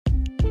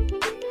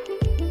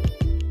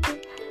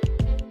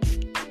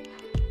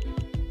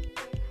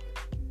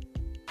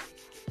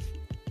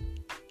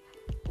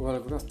Well,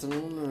 good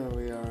afternoon.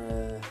 We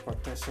are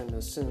practicing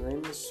the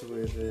synonyms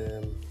with.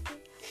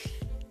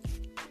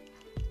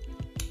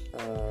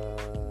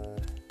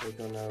 We're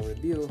gonna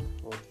review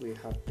what we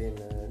have been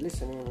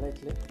listening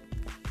lately.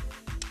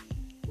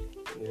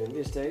 During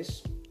these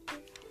days,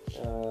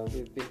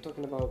 we've been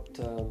talking about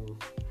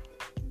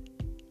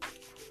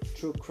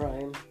true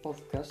crime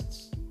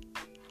podcasts.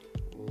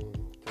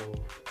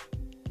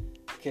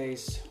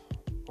 Case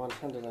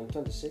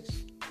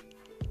 126.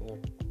 We are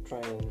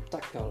trying to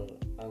tackle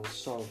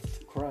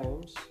unsolved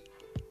crimes.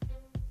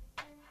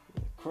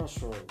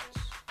 Crossroads.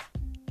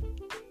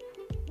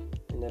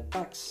 In the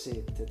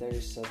backseat there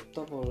is a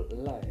double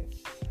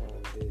life,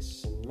 and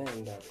this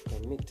man that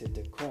committed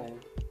the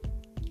crime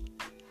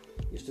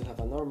used to have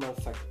a normal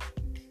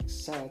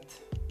facade,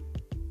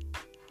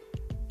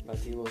 but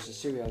he was a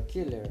serial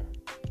killer.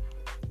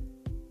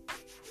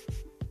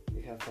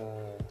 We have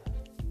a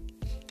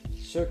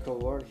circle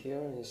word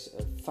here is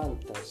a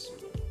phantasm.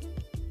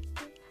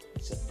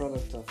 It's a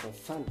product of a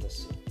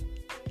fantasy.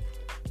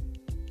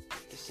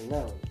 It's a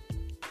noun.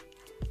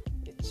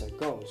 It's a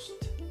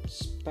ghost,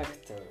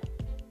 spectre,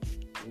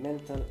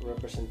 mental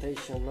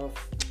representation of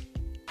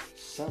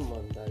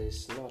someone that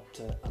is not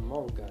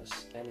among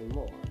us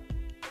anymore.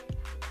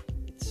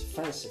 It's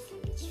fanciful,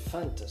 it's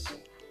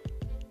fantasy.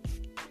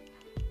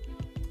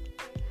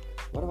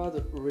 What about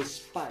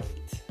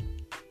respite?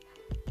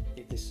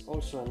 It is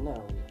also a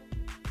noun.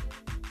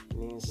 It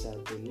means a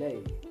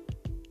delay,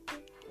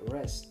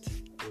 rest,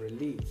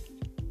 relief,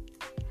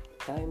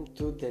 time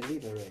to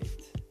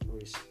deliberate,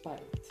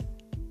 respite.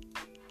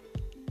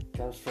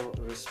 Comes from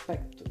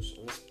respectus,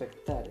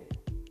 respectare,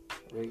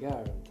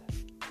 regard,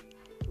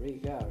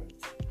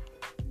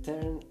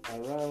 turn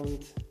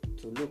around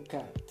to look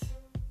at.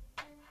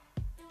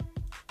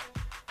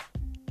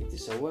 It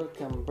is a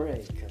welcome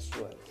break as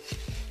well.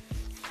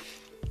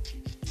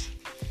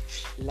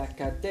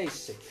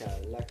 Lackadaisical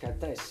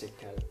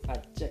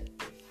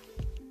adjective.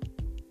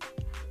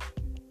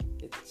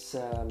 It's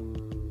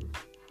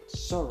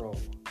sorrow,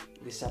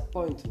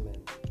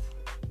 disappointment,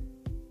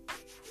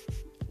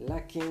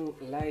 lacking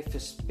life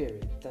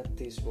spirit. That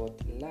is what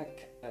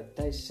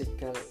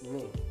lackadaisical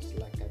means.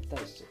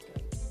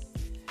 Lackadaisical.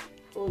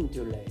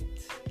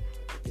 Undulate.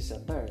 It is a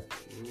verb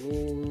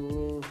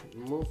meaning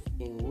move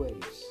in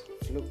waves,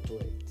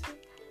 fluctuate,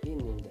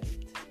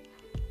 inundate.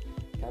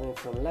 Coming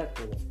from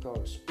Latin, of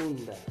course,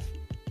 unda,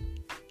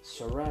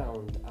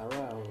 surround,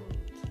 around.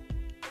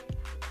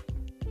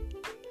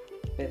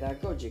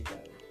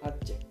 Pedagogical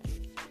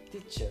adjective,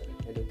 teacher,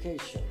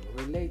 education,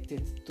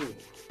 related to.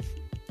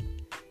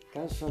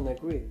 Comes from the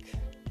Greek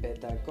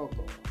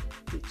pedagogo,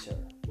 teacher.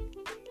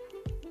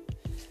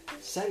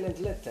 Silent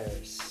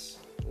letters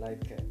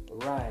like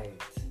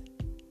right,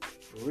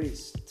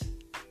 wrist,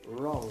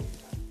 wrong,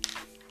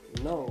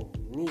 no,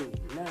 knee,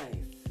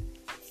 knife,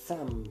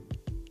 thumb,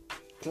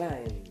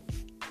 climb,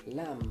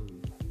 lamb.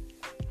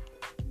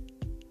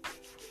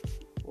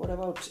 What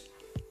about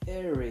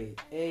airy,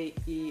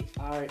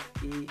 A-E-R-E-I,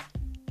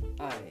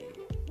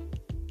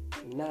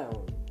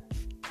 noun.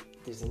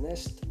 It is the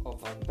nest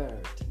of a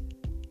bird,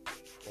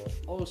 or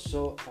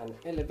also an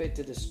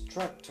elevated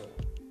structure.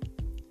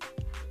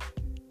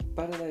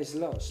 Paradise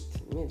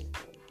Lost,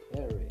 Milton,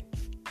 airy.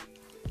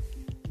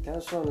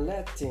 Comes from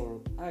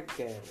Latin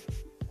ager,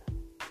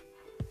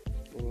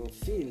 meaning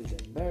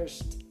field,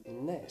 burst,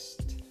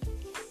 nest.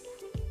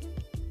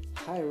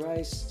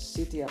 High-rise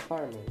city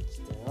apartments,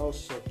 they are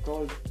also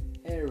called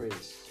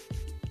aeries.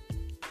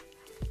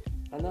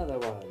 Another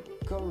one,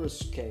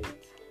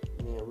 coruscate,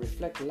 meaning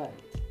reflect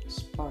light,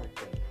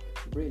 sparkle,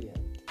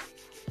 brilliant,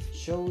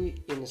 showy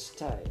in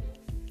style.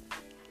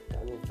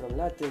 Coming from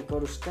Latin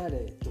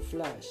coruscare, to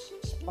flash,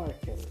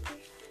 sparkle,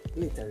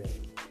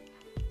 glittering.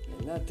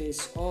 And that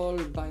is all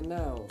by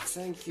now.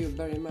 Thank you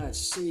very much.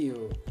 See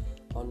you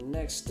on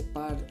next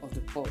part of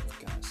the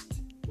podcast.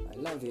 I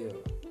love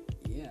you.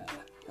 Yeah.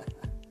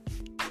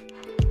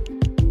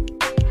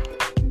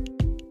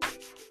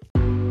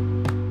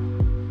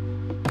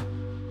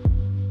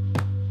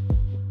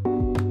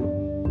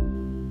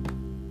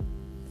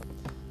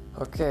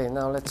 Okay,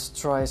 now let's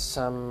try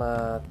some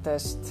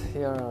test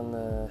here on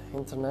the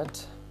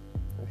internet.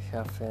 We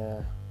have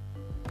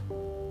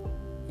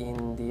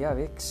in the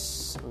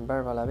AVIX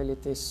verbal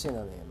ability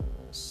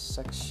synonyms,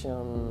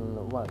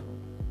 section 1.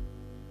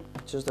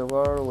 Choose the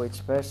word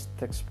which best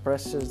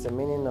expresses the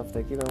meaning of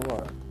the given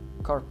word.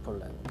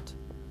 Corpulent.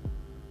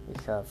 We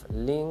have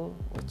lean,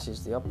 which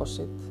is the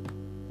opposite,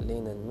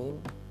 lean and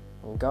mean.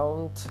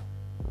 Gaunt,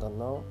 don't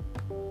know.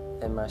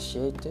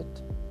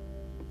 Emaciated.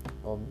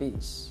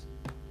 Obese.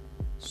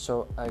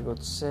 So I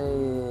would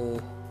say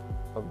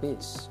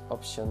obese,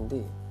 option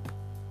D.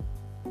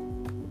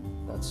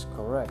 That's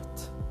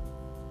correct.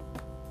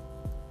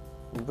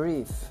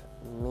 Brief,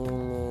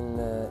 meaning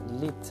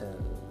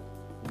little,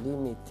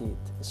 limited,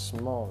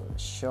 small,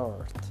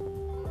 short.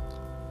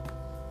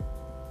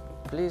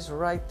 Please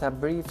write a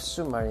brief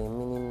summary,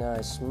 meaning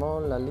a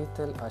small, a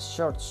little, a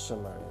short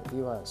summary.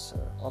 View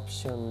answer,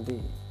 option D.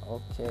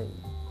 Okay.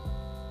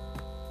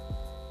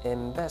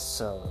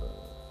 Embezzle.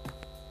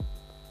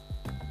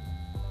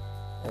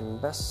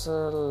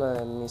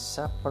 Embezzle,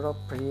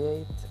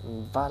 misappropriate,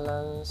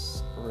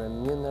 balance,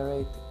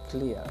 remunerate,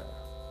 clear.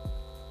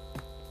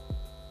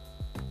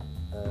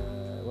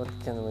 What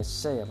can we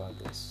say about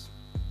this?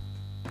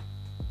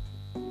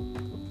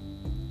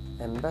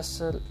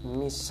 Embezzle,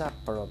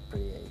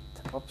 misappropriate.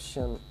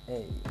 Option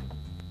A.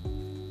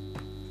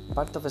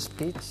 Part of a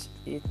speech,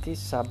 it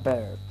is a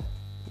verb.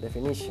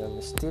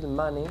 Definition: steal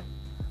money,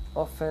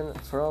 often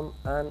from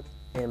an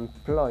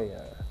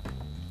employer.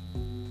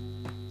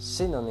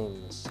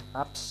 Synonyms: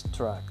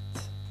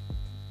 abstract,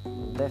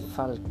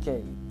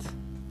 defalcate,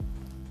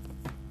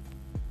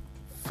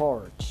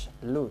 forge,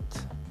 loot,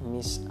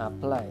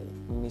 misapply,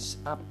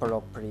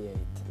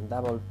 misappropriate,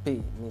 double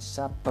P,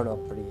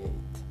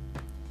 misappropriate,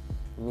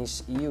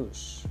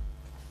 misuse,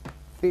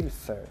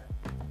 pilfer,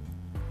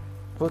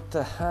 put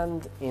a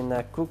hand in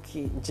a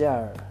cookie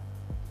jar,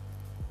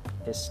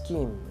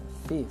 scheme,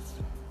 thief.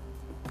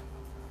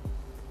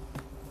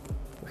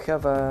 We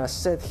have a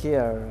set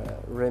here,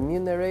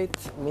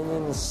 remunerate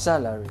meaning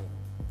salary.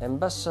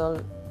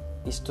 Embezzle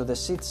is to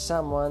deceive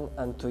someone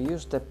and to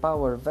use the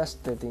power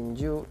vested in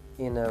you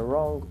in a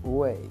wrong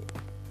way.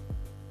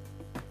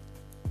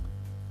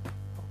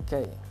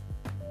 Okay.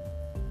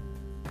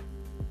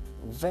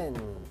 Vent.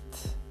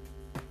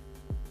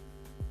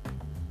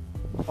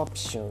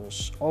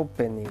 Options: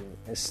 opening,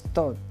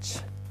 stotch,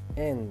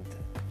 end.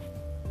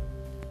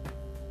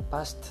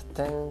 Past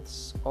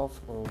tense of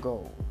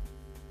go.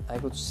 I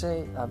would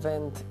say a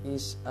vent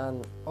is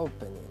an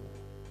opening.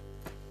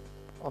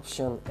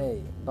 Option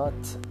A, but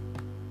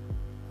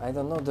I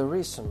don't know the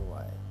reason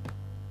why.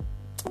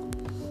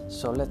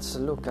 So let's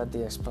look at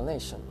the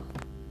explanation.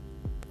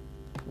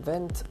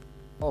 Vent,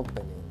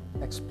 opening,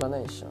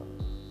 explanation.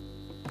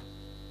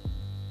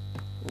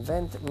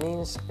 Vent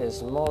means a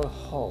small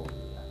hole,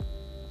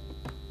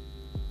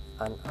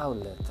 an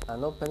outlet,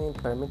 an opening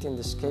permitting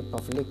the escape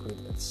of liquid,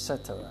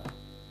 etc.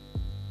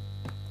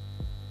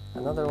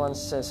 Another one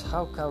says,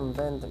 how come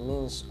vent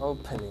means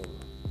opening?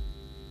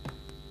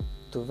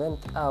 To vent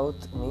out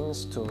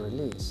means to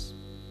release.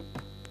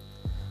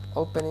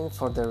 Opening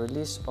for the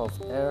release of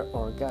air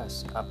or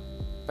gas,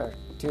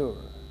 aperture.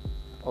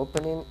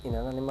 Opening in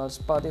an animal's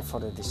body for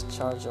the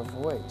discharge of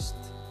waste.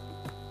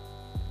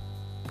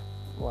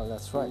 Well,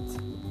 that's right,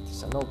 it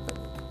is an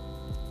opening.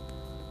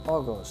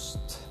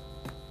 August.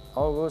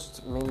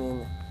 August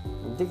meaning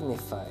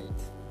dignified.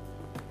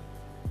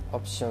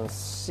 Option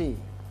C.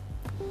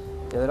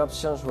 The other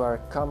options were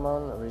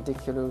common,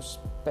 ridiculous,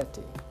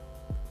 petty.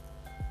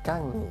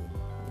 Canny,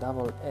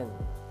 double N.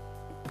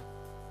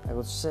 I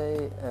would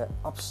say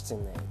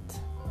obstinate.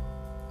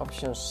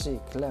 Option C,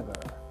 clever.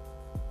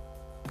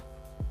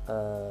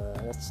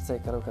 Let's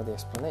take a look at the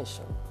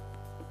explanation.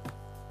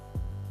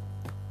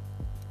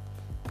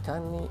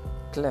 Canny,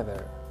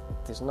 clever.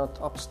 It is not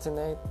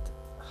obstinate,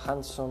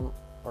 handsome,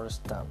 or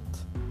stout.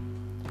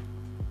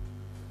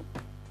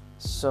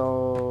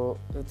 So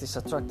it is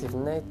attractive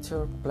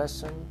nature,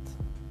 pleasant.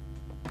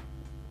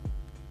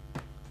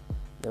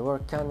 The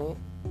word canny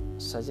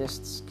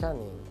suggests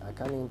cunning. A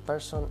cunning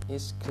person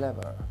is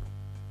clever.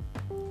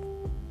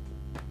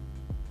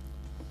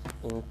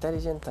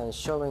 Intelligent and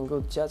showing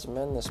good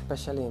judgment,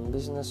 especially in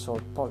business or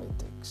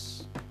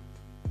politics.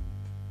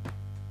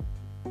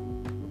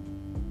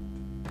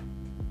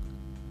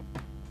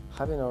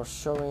 Having or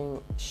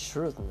showing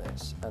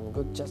shrewdness and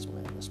good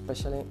judgment,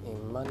 especially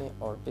in money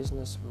or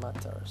business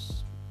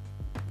matters.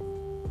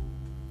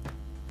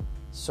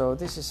 So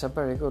this is a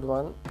very good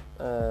one.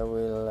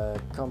 We'll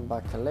come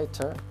back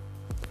later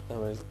and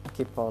we'll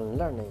keep on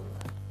learning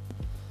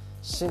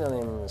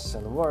synonyms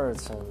and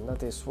words, and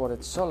that is what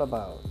it's all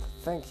about.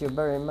 Thank you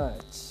very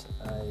much.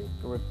 I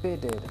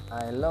repeat it,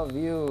 I love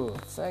you.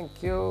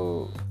 Thank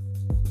you.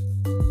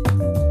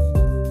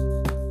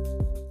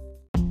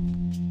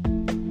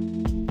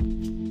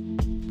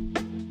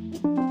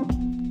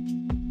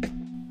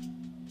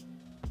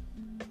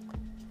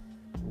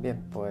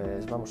 Bien,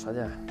 pues vamos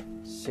allá.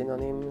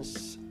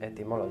 Synonyms,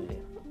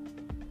 etymology.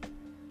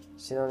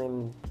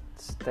 Synonyms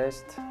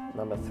test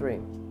number 3.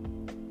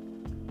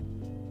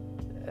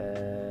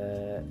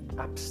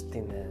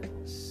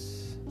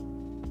 Abstinence,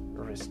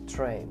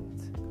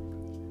 restraint.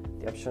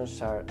 The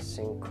options are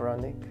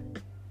synchronic,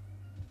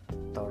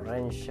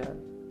 torrential,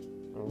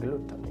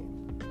 gluttony.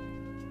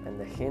 And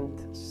the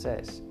hint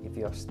says, if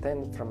you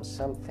abstain from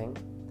something,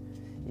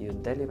 you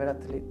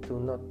deliberately do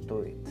not do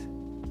it.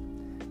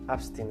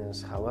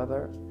 Abstinence,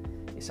 however,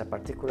 is a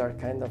particular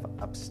kind of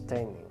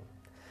abstaining,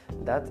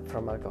 that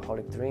from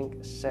alcoholic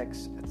drink,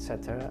 sex,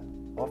 etc.,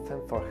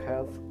 often for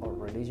health or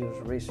religious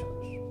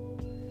reasons.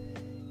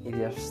 If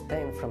you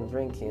abstain from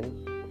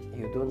drinking,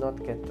 you do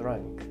not get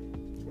drunk.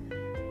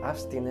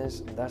 Abstinence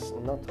does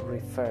not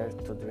refer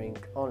to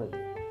drink only,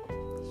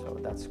 so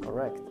that's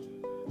correct.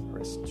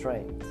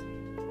 Restraint.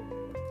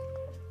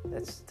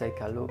 Let's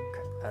take a look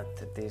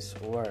at this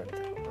word,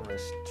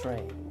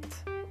 restraint.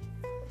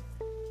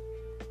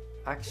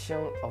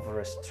 Action of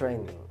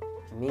restraining,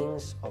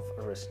 means of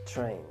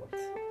restraint,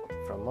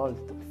 from Old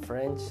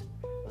French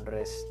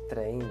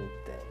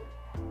restreinte.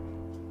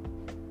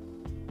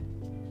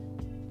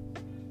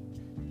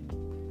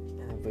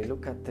 we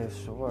look at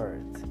this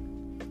word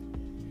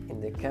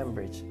in the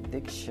Cambridge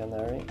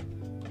Dictionary,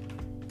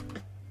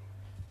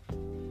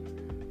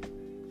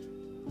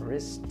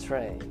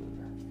 restrain.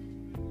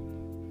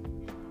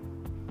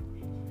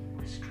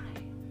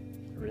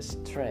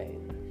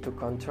 To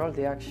control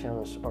the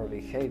actions or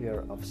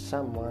behavior of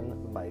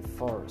someone by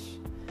force,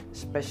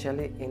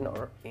 especially in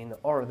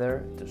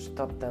order to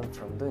stop them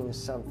from doing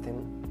something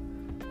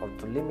or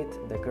to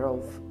limit the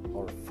growth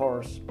or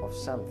force of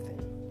something.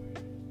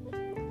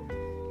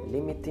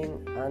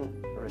 Limiting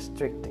and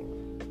restricting.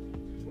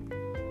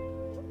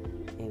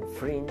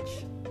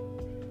 Infringe,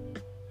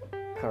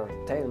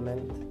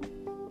 curtailment,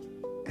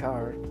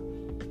 curb,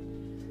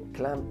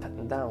 clamp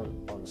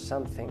down on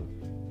something,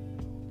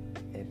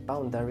 a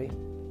boundary,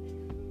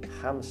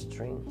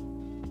 hamstring.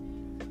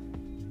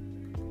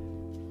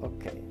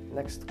 Okay,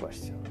 next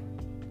question.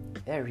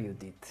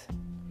 Erudite,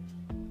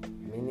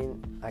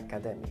 meaning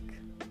academic.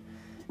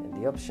 And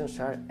the options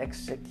are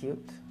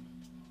execute,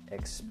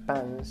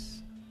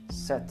 expanse,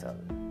 settle.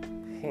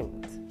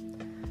 Hint.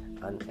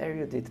 An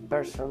erudite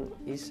person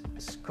is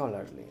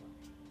scholarly.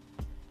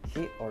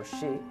 He or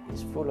she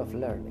is full of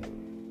learning.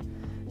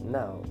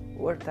 Now,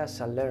 where does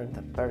a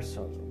learned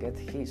person get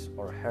his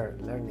or her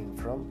learning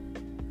from?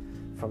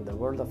 From the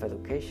world of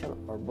education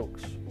or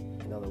books.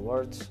 In other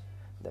words,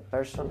 the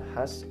person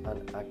has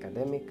an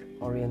academic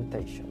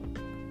orientation.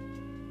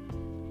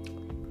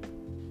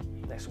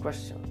 Next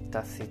question.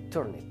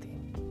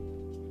 Taciturnity,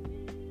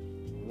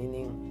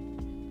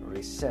 meaning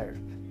reserve.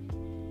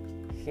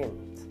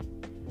 Hint.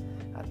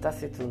 A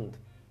taciturn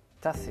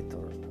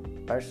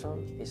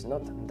person is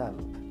not dumb.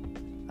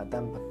 A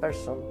dumb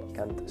person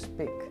can't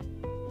speak.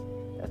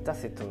 A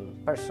taciturn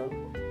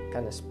person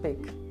can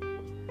speak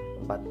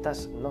but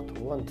does not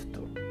want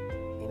to.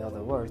 In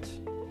other words,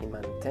 he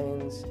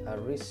maintains a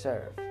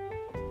reserve.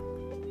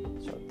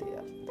 So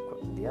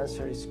the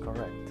answer is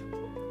correct.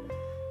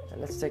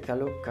 And let's take a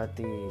look at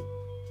the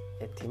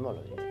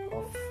etymology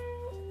of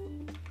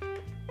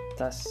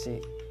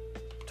taciturnity.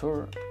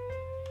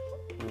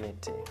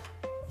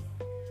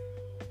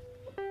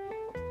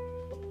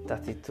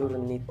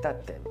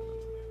 Taciturnitatem,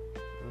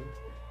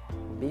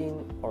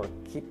 being or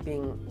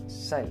keeping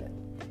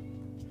silent.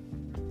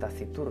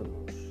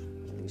 Taciturnus,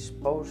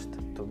 disposed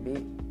to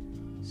be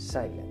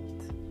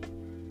silent.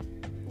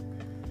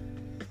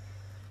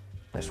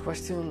 Next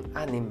question,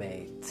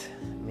 animate,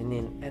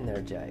 meaning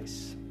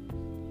energize.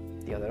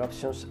 The other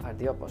options are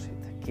the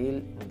opposite,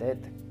 kill,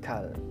 dead,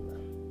 calm.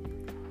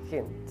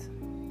 Hint.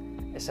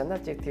 As an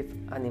adjective,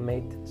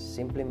 animate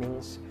simply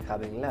means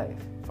having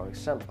life. For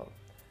example,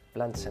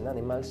 plants and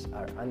animals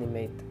are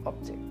animate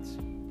objects.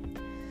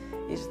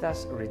 Is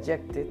thus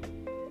rejected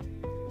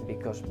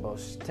because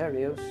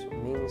boisterous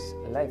means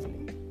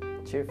lively,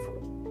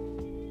 cheerful.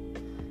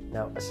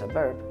 Now, as a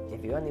verb,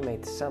 if you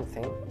animate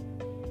something,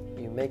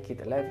 you make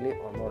it lively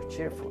or more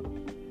cheerful.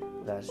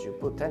 Thus, you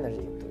put energy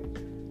into it.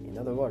 In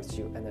other words,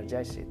 you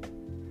energize it.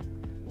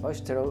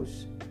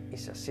 Boisterous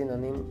is a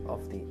synonym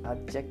of the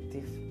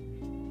adjective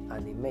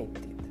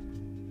animated.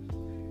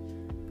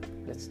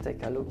 Let's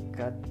take a look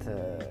at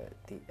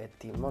the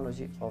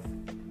etymology of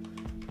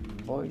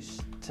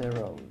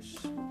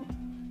boisterous.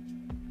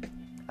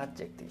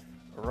 Adjective,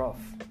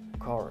 rough,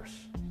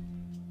 coarse,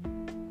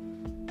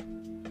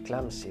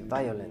 clumsy,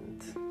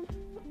 violent,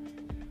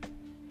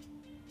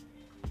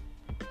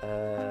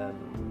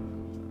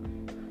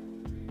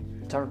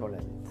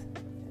 turbulent,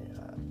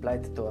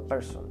 applied to a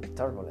person,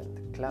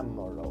 turbulent,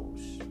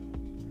 clamorous,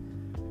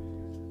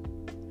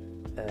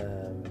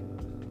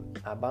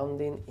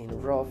 abounding in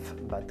rough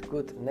but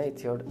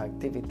good-natured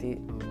activity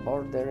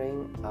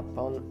bordering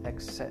upon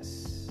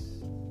excess,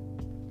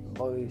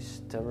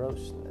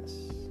 boisterousness.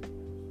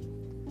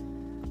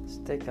 Let's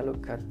take a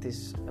look at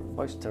this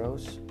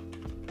boisterous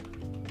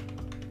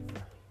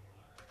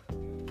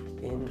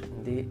in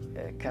the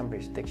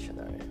Cambridge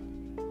Dictionary.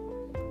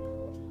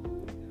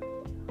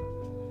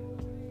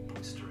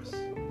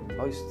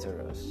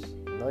 Boisterous,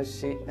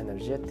 noisy,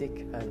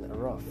 energetic, and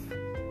rough.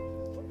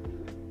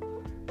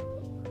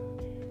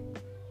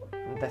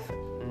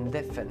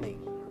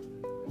 Deafening,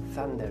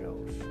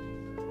 thunderous,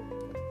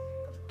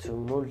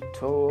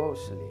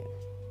 tumultuously,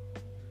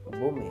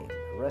 booming,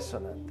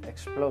 resonant,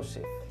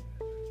 explosive,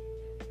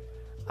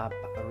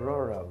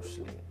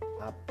 uproariously.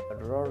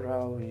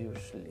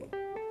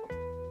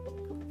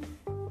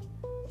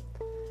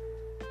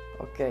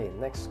 Okay,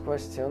 next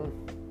question.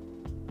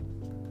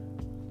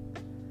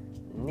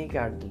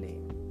 Niggardly,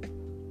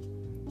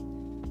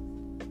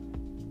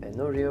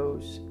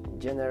 penurious,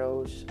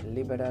 generous,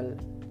 liberal,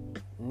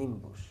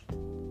 nimbus.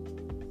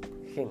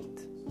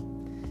 Hint.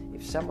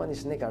 If someone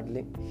is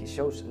niggardly, he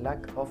shows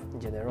lack of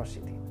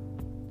generosity.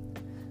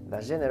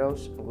 Thus,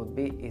 generous would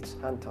be its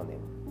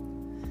antonym.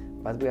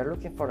 But we are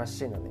looking for a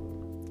synonym.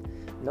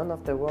 None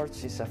of the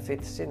words is a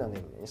fit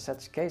synonym. In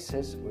such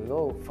cases, we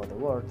go for the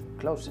word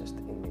closest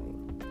in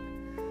meaning.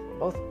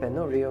 Both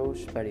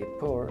penurious, very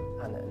poor,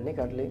 and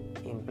niggardly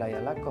imply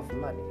a lack of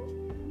money,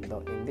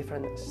 though in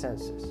different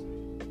senses.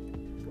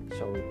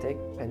 So we take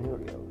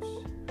penurious.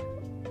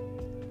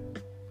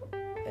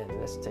 And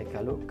let's take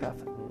a look at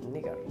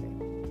niggardly.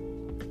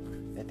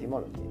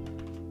 Etymology.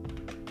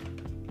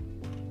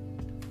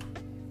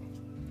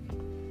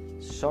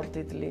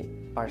 Sordidly,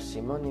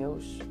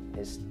 parsimonious,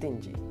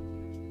 stingy.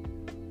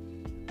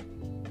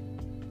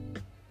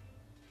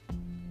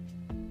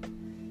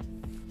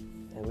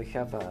 And we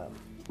have a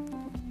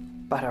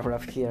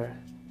paragraph here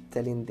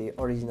telling the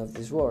origin of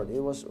this word. It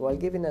was while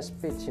giving a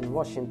speech in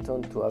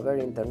Washington to a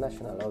very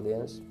international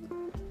audience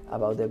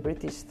about the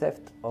British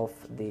theft of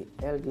the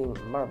Elgin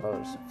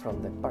marbles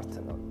from the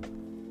Parthenon.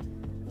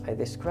 I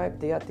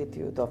described the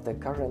attitude of the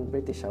current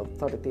British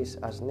authorities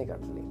as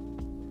niggardly.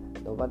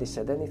 Nobody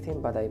said anything,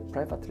 but I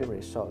privately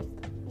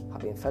resolved,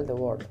 having felt the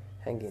word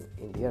hanging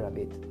in the air a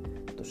bit,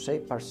 to say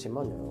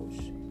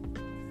parsimonious.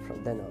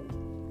 From then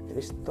on,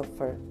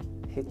 Christopher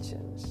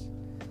Hitchens,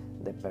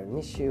 The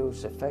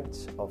Pernicious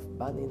Effects of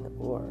Banning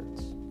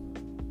Words.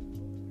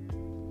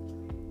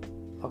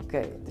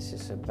 Okay, this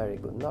is a very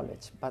good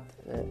knowledge, but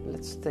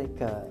let's take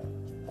a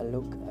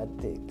look at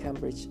the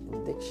Cambridge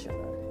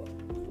Dictionary.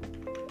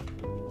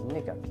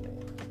 Niggardly.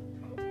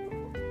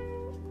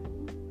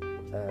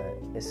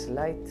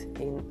 Slight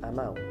in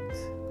amount,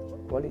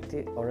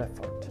 quality or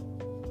effort.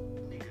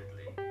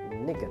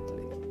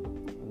 Niggardly,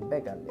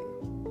 beggarly,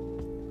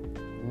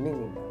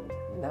 minimal,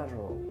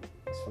 narrow,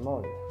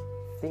 small,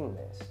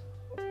 thinness,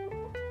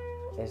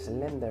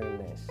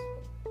 slenderness,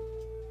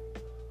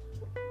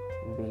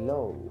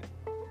 below.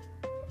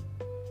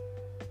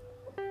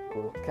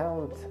 Could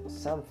count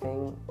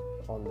something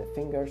on the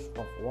fingers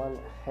of one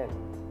hand.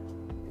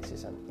 This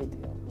is an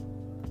idiom.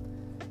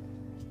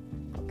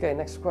 Okay,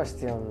 next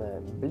question.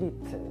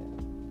 Bleat.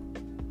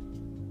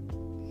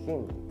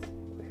 Hint.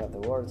 We have the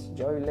words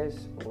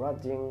joyless,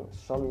 grudging,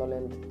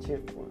 somnolent,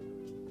 cheerful.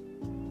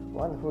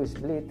 One who is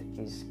bleat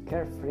is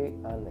carefree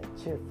and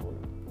cheerful.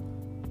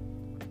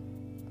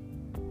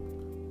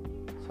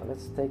 So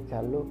let's take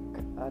a look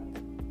at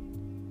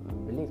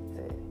bleat,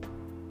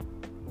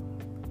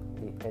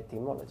 the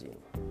etymology.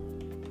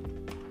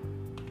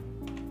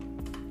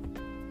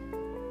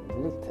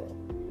 Bleat.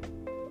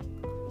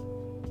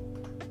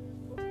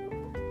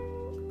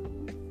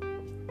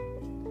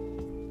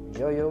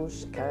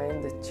 Joyous,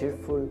 kind,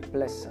 cheerful,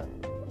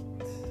 pleasant.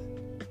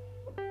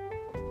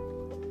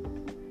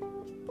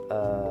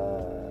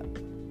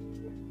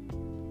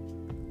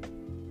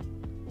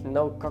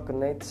 No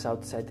cognates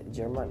outside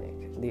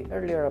Germanic. The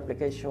earlier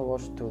application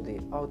was to the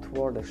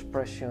outward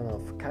expression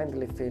of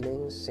kindly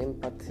feelings,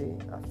 sympathy,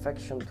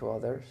 affection to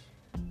others.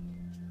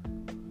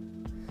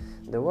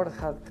 The word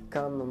had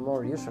come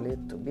more usually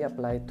to be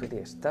applied to the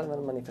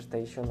external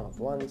manifestation of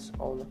one's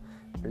own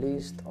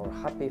pleased or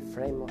happy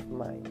frame of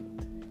mind,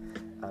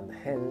 and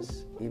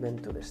hence even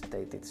to the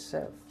state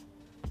itself.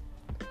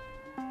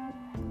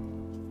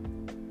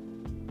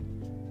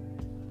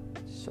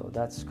 So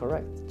that's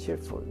correct.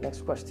 Cheerful.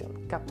 Next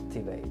question.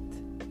 Captivate,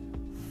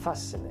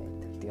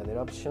 fascinate. The other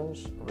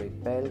options: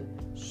 repel,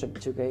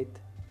 subjugate,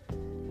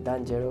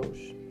 dangerous.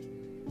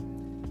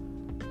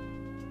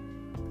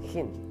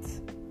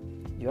 Hint.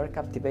 You are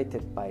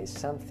captivated by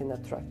something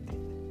attractive.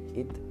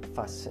 It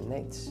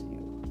fascinates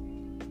you.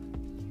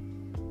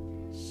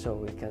 So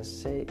we can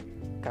say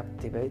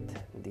captivate.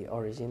 The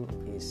origin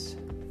is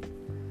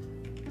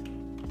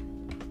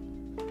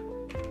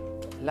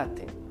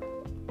Latin.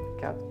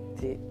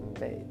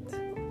 Captivate.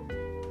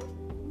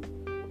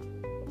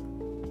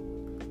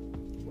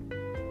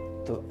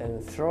 To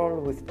enthrall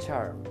with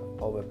charm,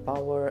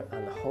 overpower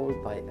and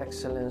hold by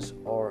excellence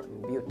or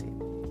beauty.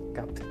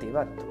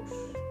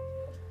 Captivatus.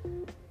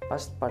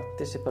 Past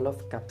participle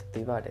of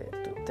captivare,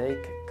 to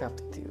take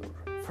captive.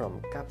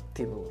 From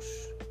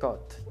captivus,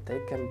 caught,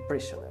 taken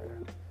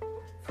prisoner.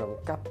 From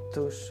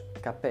captus,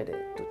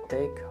 capere, to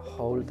take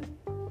hold,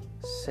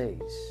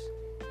 seize.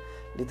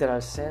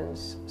 Literal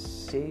sense,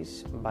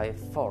 seize by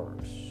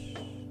force.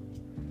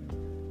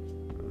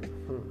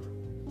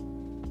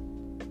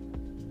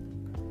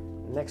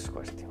 Next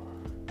question.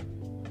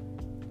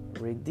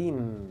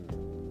 Redeem.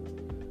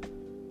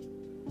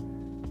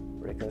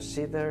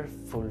 Reconsider,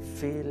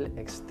 fulfill,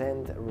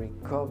 extend,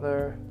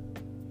 recover.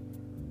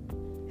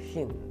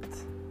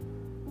 Hint.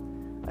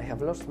 I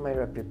have lost my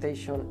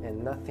reputation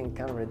and nothing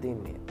can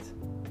redeem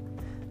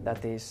it.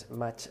 That is,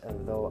 much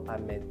though I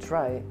may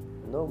try,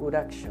 no good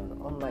action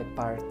on my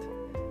part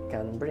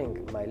can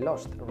bring my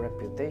lost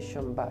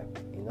reputation back.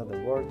 In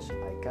other words,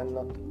 I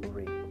cannot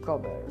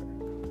recover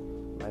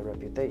my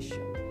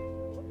reputation.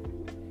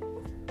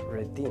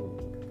 Redeem,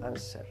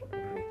 answer,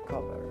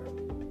 recover.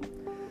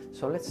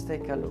 So let's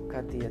take a look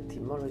at the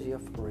etymology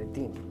of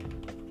redeem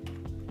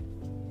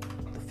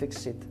to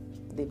fix it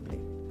deeply.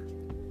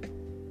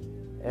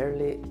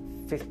 Early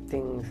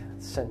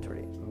 15th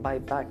century, buy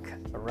back,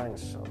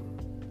 ransom.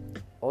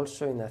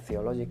 Also in a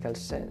theological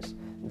sense,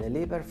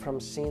 deliver from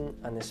sin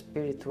and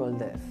spiritual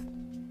death.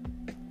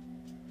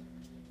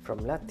 From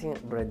Latin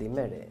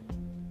redimere,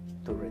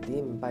 to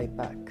redeem, buy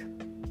back.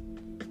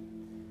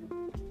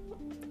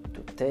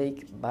 To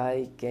take,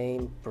 buy,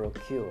 gain,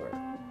 procure.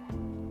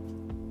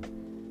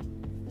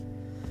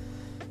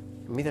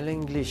 Middle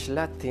English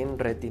Latin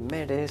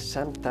redimere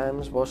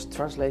sometimes was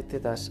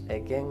translated as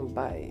again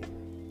by,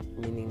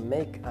 meaning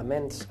make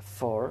amends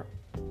for,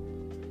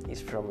 is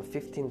from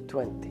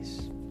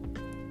 1520s.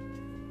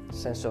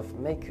 Sense of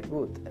make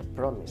good, a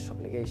promise,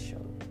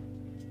 obligation.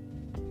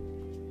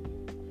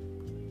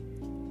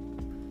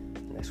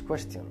 Next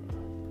question.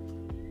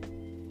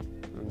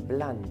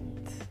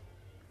 Bland,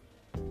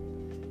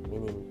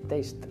 meaning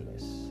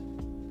tasteless,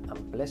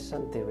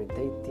 unpleasant,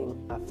 irritating,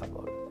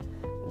 affable.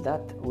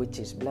 That which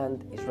is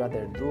bland is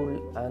rather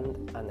dull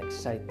and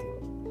unexciting.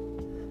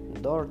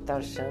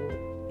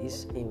 Dortarshan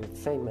is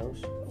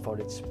infamous for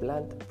its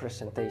bland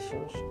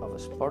presentations of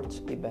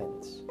sports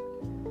events.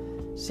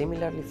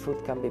 Similarly,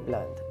 food can be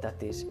bland,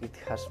 that is, it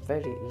has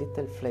very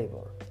little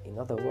flavor. In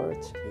other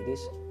words, it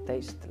is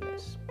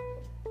tasteless.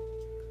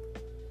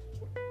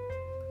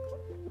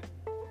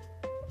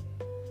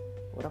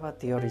 What about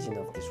the origin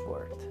of this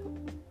word?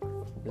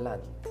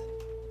 Bland.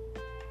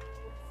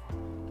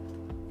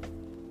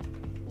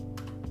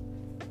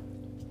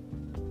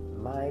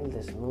 Mild,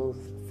 smooth,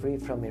 free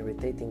from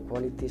irritating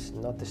qualities,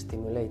 not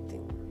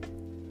stimulating.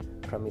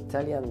 From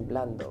Italian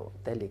blando,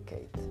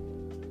 delicate.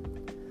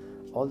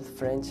 Old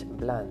French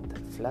bland,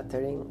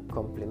 flattering,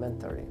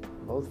 complimentary,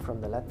 both from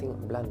the Latin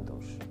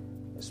blandus,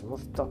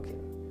 smooth talking,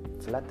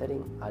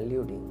 flattering,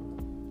 alluring.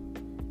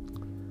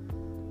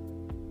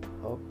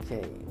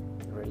 Okay,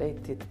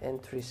 related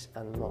entries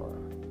and more.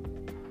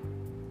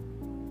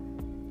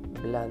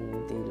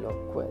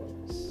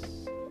 Blandiloquence.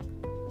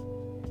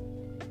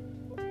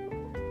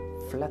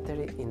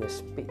 Flattery in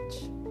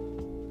speech,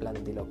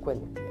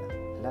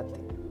 blandiloquentia,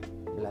 Latin,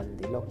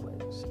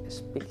 blandiloquence,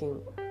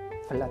 speaking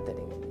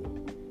flatteringly.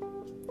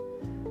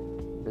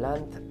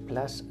 Bland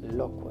plus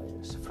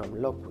loquence, from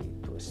loqui,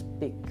 to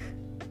speak.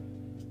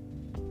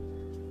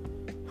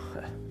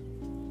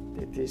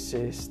 This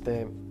is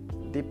the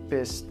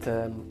deepest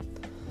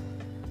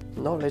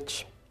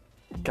knowledge,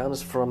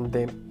 comes from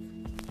the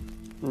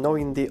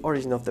knowing the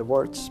origin of the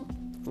words.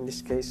 In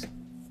this case,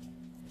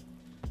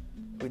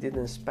 we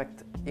didn't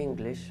expect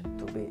English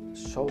to be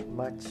so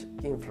much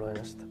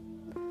influenced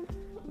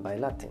by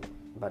Latin,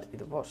 but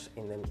it was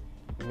in the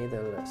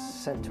middle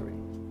century.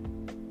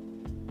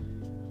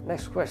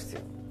 Next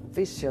question.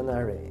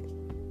 Visionary.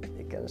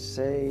 You can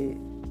say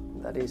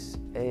that is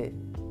a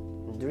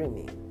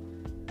dreaming,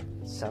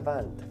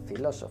 savant,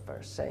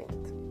 philosopher, saint.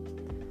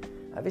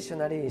 A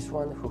visionary is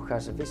one who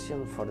has a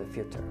vision for the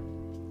future.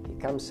 He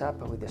comes up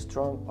with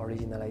strong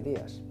original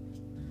ideas.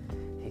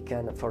 He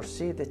can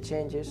foresee the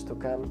changes to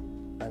come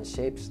and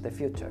shapes the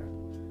future,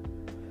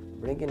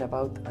 bringing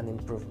about an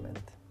improvement.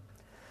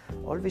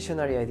 All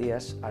visionary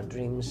ideas are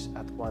dreams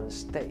at one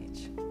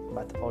stage,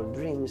 but all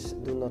dreams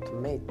do not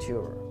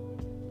mature.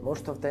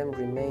 Most of them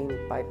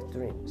remain pipe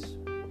dreams.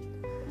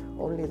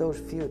 Only those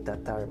few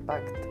that are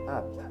backed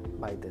up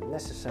by the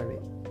necessary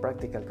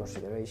practical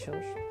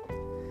considerations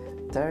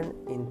turn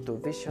into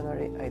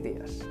visionary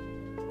ideas.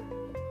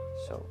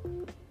 So,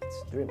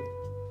 it's dreaming.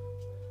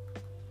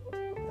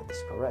 That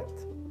is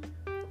correct.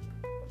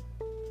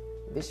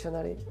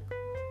 Visionary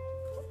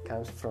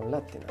comes from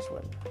Latin as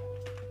well.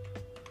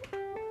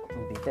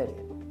 Videre,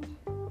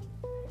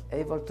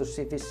 able to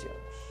see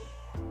visions,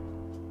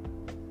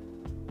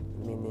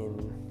 meaning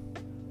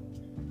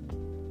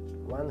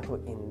one who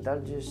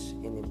indulges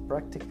in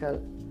impractical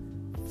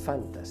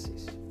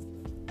fantasies.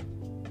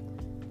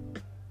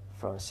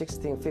 From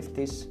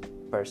 1650s,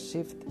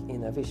 perceived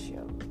in a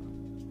vision.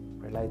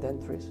 Relate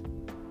entries.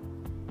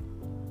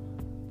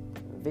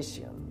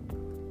 Vision.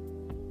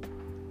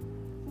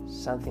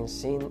 Something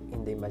seen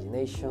in the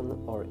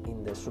imagination or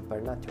in the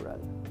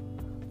supernatural.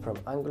 From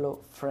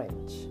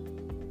Anglo-French,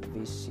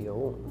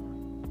 vision.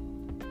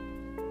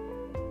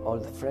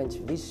 Old French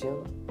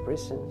vision,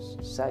 presence,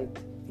 sight,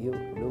 view,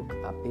 look,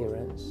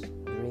 appearance,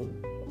 dream,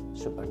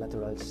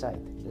 supernatural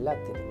sight.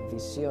 Latin,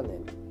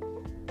 visionem,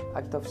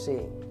 act of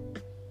seeing.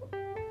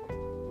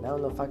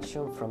 Noun of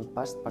action from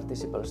past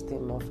participle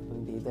stem of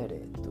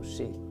videre, to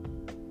see.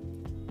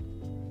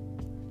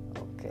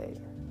 Okay,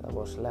 that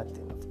was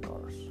Latin, of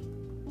course.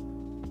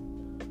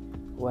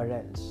 Where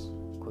else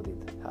could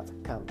it have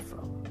come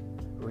from?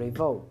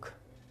 Revoke,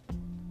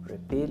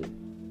 repeal,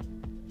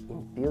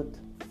 impute,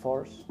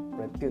 force,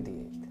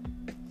 repudiate.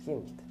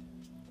 Hint.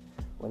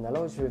 When a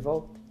law is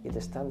revoked, it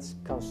stands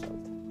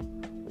cancelled.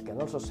 We can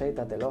also say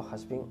that the law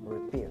has been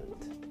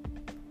repealed.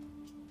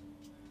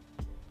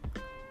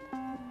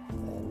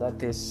 And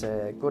that is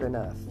good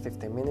enough.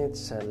 15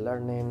 minutes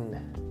learning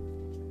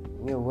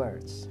new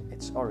words,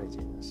 its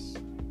origins.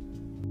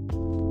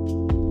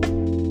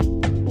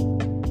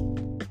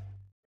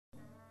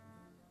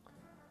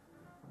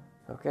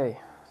 Okay,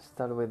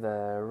 start with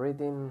the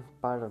reading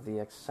part of the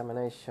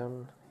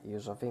examination,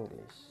 use of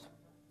English.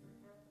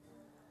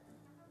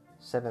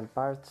 7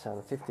 parts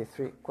and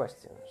 53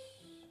 questions.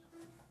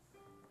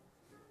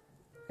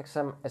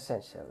 Exam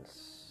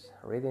essentials.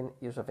 Reading,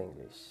 use of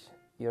English.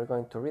 You are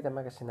going to read a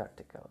magazine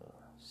article.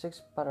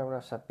 6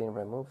 paragraphs have been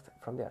removed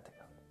from the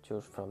article.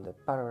 Choose from the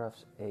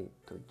paragraphs A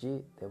to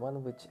G the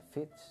one which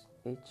fits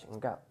each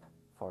gap,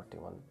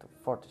 41 to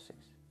 46.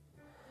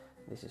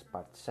 This is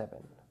part 7.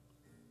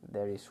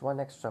 There is one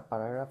extra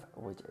paragraph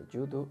which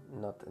you do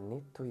not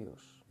need to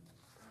use.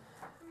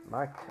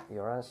 Mark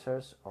your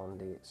answers on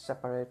the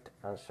separate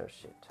answer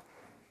sheet.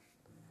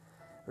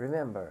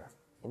 Remember,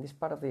 in this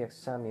part of the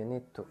exam you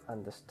need to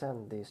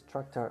understand the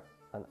structure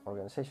and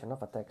organization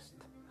of a text,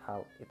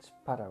 how its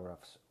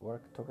paragraphs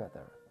work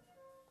together.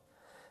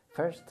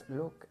 First,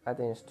 look at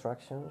the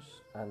instructions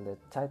and the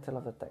title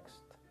of the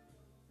text.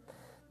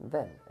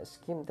 Then,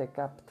 skim the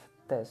gap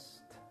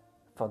test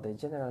for the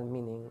general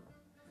meaning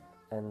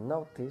and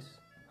notice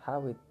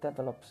how it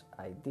develops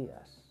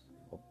ideas,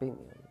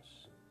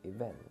 opinions,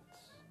 events.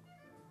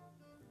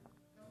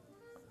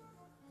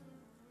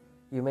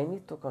 You may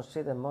need to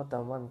consider more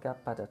than one gap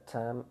at a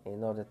time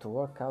in order to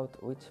work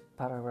out which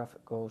paragraph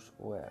goes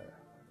where.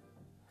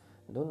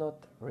 Do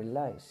not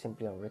rely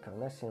simply on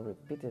recognizing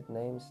repeated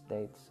names,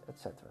 dates,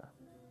 etc.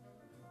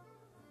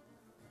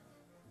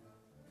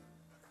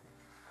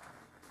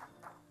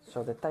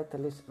 So the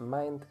title is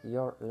Mind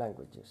Your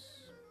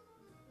Languages.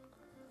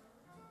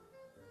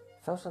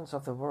 Thousands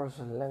of the world's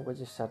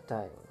languages are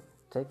dying,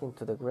 taking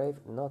to the grave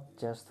not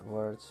just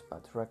words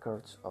but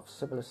records of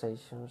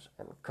civilizations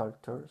and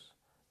cultures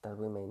that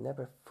we may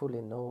never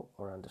fully know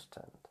or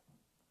understand.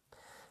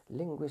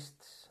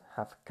 Linguists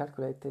have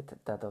calculated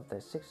that of the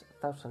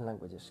 6,000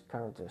 languages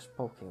currently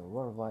spoken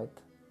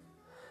worldwide,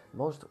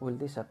 most will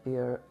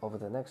disappear over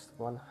the next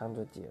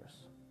 100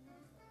 years.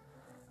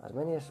 As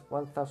many as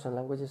 1,000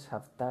 languages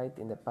have died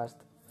in the past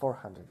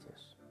 400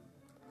 years.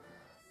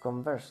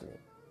 Conversely,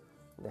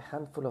 the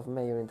handful of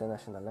major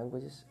international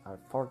languages are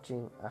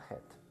forging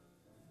ahead.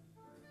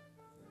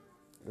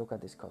 Look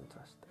at this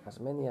contrast. As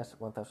many as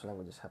 1,000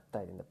 languages have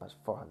died in the past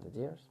 400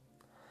 years.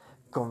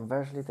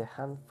 Conversely, the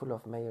handful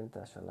of major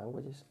international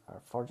languages are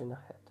forging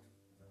ahead.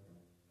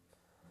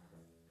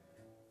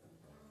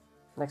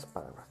 Next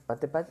paragraph.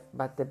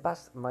 But the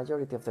vast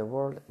majority of the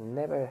world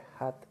never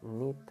had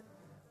need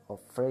of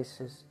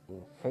phrases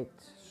in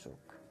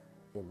Heitsuk,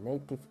 a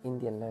native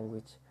Indian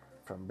language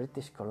from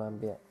British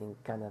Columbia in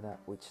Canada,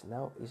 which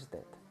now is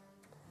dead.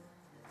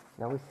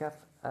 Now we have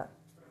a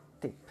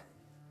tip.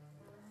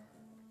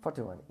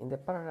 41. In the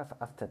paragraph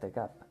after the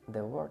gap,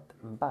 the word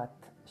but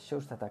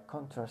shows that a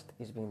contrast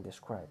is being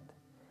described.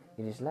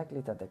 It is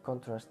likely that the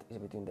contrast is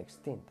between the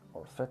extinct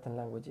or threatened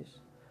languages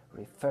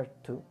referred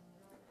to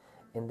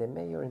and the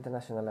major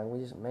international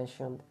languages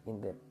mentioned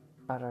in the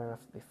paragraph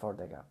before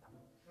the gap.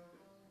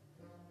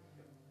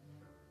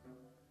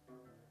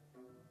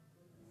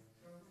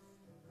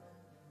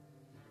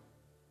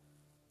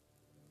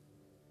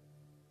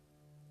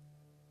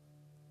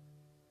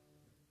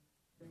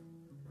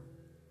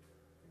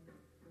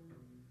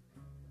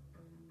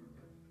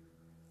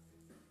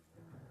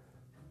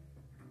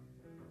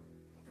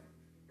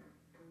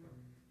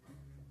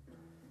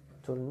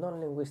 To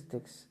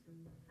non-linguistics,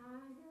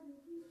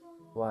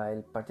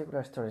 while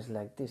particular stories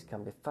like this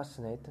can be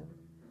fascinating,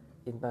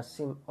 it must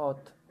seem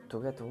odd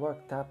to get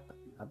worked up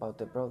about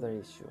the broader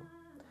issue.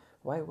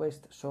 Why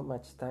waste so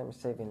much time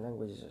saving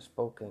languages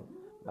spoken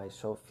by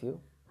so few?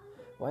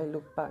 Why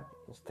look back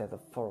instead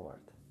of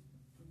forward?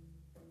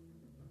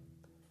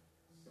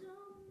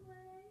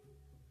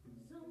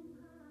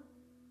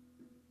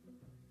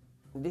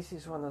 This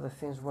is one of the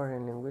things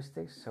worrying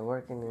linguistics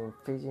working in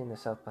Fiji in the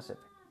South Pacific.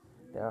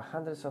 There are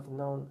hundreds of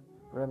known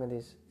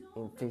remedies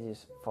in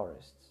Fiji's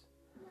forests.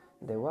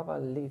 The guava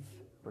leaf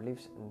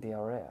relieves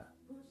diarrhea.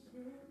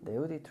 The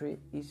udi tree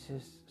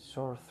eases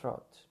sore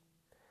throats.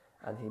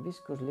 And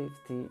hibiscus leaf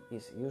tea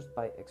is used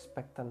by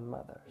expectant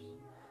mothers.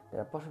 There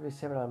are possibly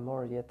several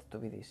more yet to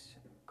be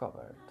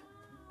discovered.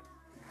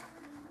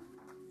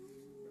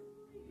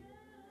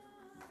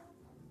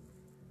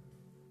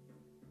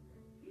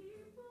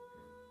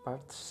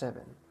 Part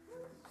 7.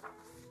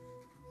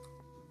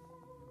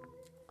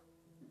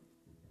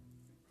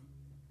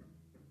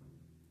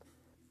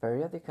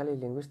 Periodically,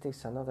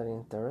 linguistics and other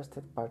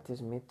interested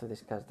parties meet to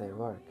discuss their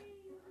work.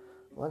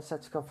 One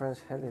such conference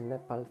held in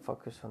Nepal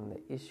focused on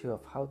the issue of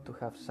how to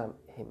have some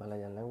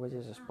Himalayan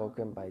languages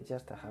spoken by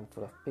just a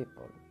handful of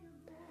people.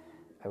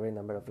 A great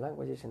number of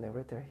languages in the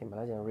greater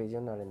Himalayan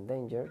region are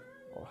endangered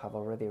or have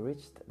already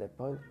reached the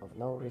point of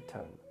no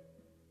return.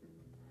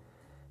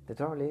 The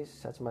trouble is,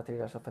 such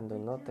materials often do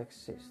not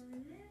exist.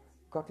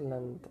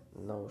 Scotland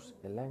knows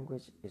a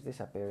language is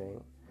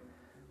disappearing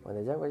when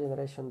the younger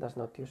generation does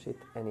not use it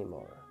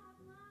anymore,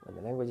 when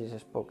the language is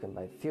spoken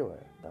by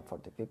fewer than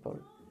 40 people.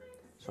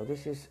 So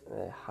this is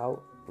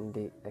how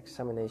the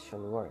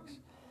examination works.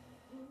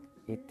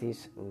 It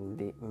is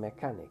the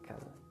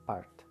mechanical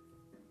part.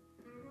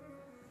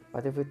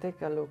 But if we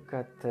take a look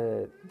at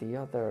the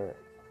other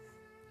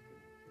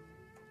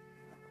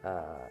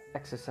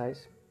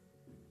exercise,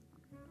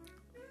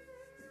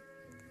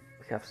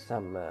 we have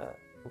some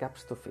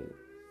gaps to fill.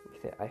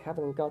 I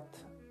haven't got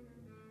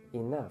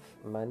enough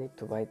money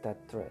to buy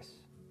that dress.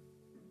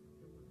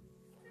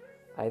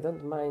 I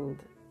don't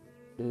mind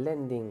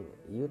lending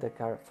you the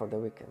car for the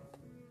weekend.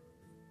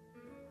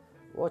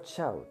 Watch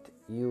out,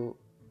 you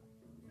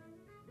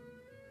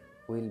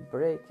will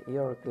break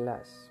your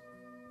glass.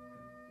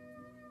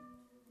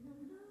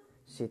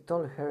 She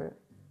told her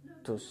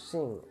to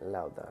sing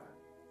louder.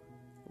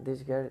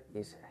 This girl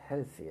is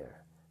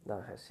healthier than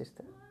her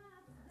sister.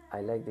 I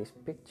like this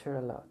picture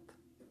a lot.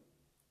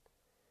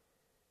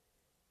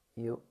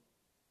 You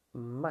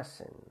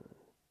mustn't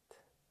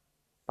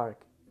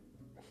park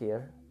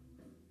here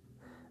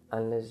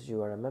unless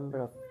you are a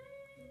member of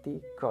the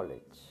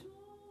college.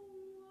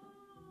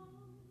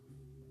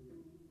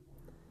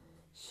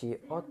 She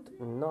ought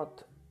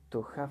not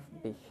to have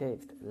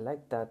behaved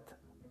like that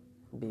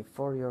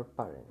before your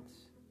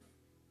parents.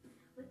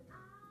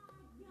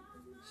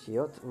 She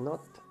ought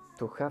not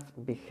to have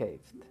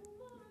behaved,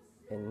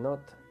 and not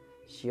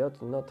she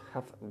ought not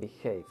have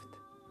behaved.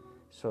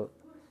 So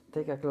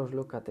take a close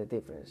look at the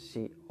difference.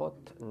 She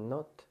ought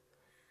not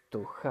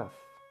to have.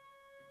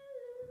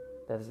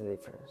 That's the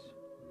difference.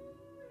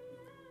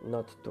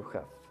 Not to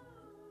have.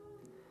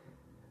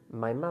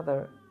 My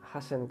mother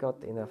hasn't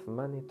got enough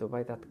money to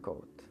buy that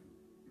coat.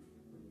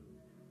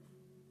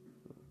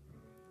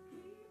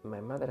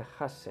 My mother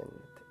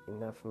hasn't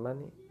enough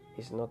money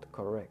is not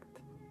correct.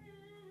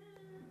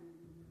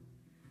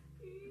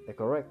 The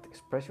correct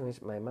expression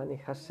is my mother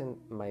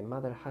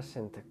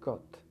hasn't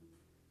got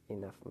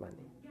enough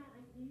money.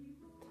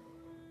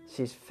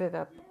 She's fed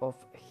up of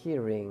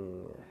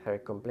hearing her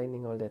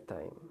complaining all the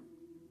time.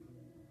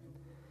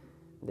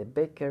 The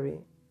bakery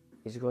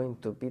is going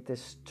to be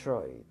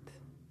destroyed.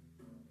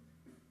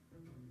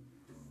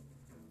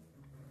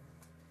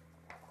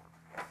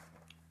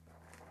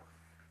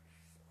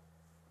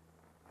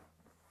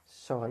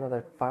 So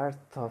another part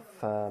of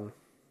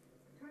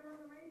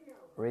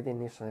reading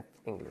News of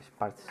English,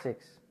 part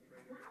 6.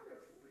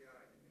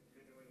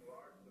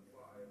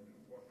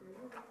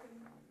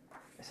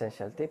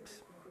 Essential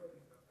tips.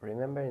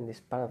 Remember, in this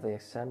part of the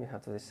exam you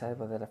have to decide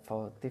whether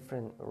 4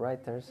 different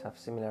writers have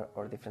similar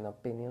or different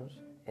opinions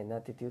and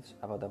attitudes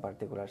about a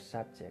particular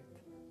subject.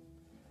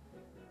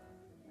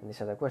 And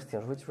these are the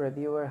questions. Which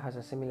reviewer has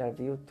a similar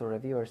view to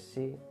reviewer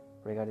C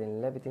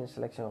regarding Levitin's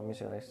selection of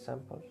musical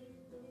examples?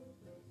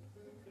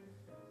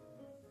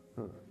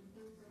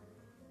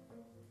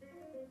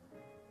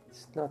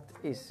 It's not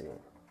easy.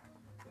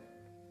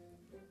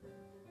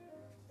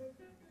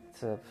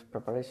 It's a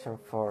preparation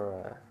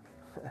for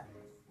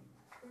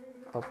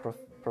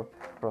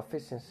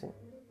proficiency.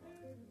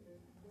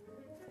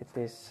 It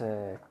is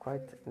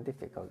quite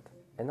difficult,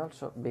 and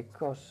also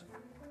because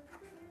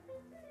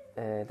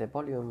the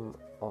volume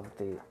of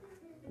the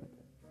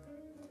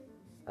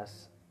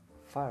as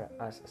far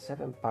as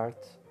 7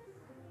 parts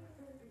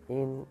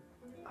in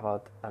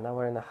about an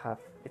hour and a half,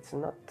 it's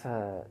not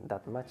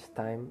that much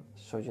time,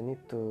 so you need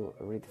to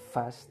read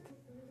fast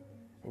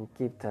and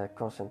keep the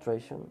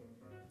concentration,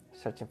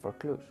 searching for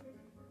clues.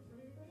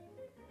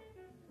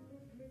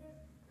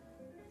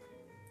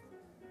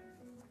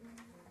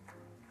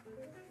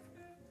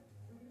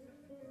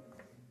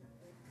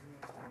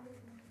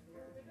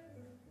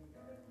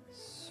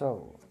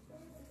 So,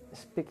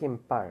 speaking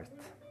part.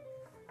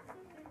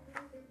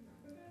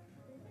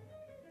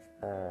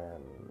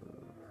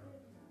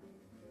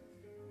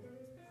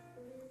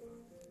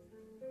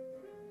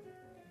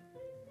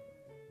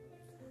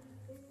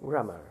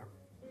 Grammar.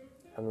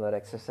 Another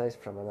exercise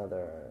from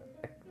another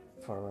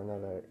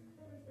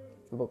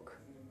book.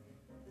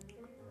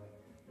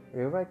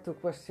 Rewrite 2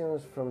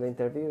 questions from the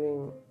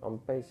interviewing on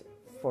page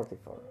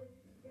 44.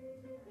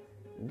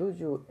 Do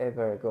you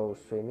ever go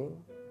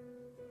swimming?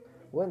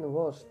 When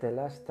was the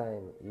last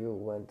time you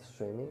went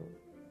swimming?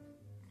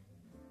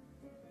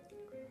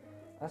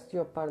 Ask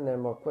your partner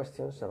more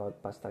questions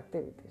about past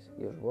activities.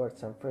 Use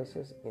words and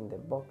phrases in the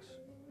box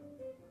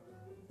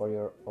or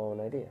your own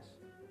ideas.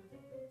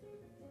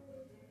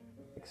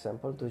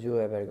 Example, do you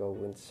ever go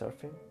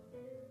windsurfing?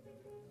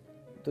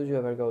 Do you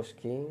ever go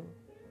skiing?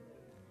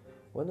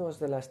 When was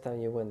the last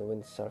time you went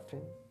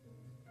windsurfing?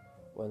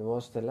 When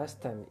was the last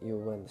time you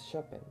went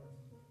shopping?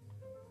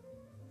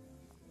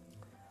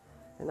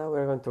 And now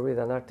we're going to read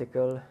an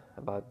article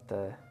about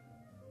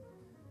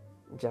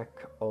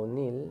Jack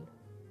O'Neill.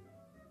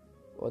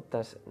 What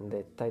does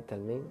the title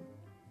mean?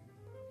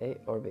 A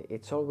or B?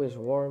 It's always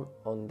warm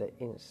on the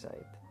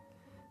inside.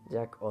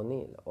 Jack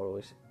O'Neill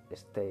always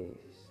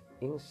stays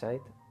inside,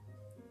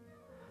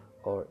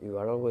 or you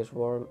are always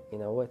warm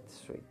in a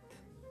wetsuit.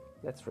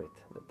 Let's read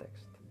the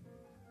text.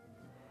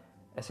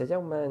 As a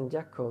young man,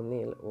 Jack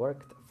O'Neill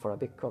worked for a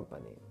big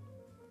company,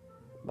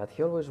 but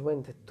he always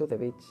went to the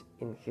beach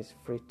in his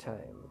free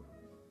time.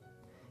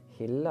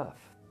 He loved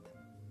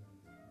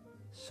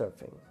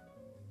surfing,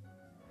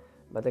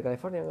 but the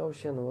Californian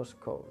ocean was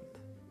cold.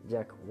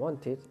 Jack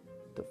wanted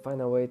to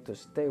find a way to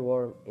stay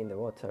warm in the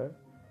water,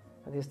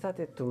 and he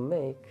started to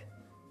make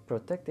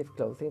protective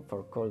clothing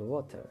for cold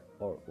water,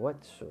 or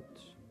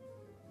wetsuits.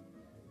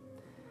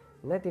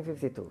 In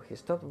 1952, he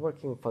stopped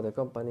working for the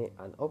company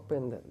and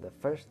opened the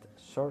first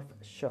surf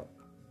shop.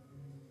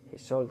 He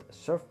sold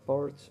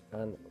surfboards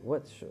and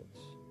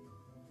wetsuits.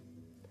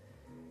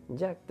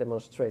 Jack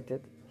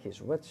demonstrated his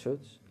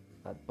wetsuits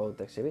at both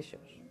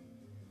exhibitions.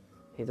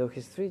 He took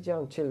his 3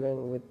 young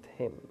children with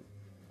him.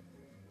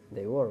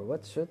 They wore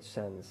wetsuits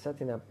and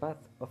sat in a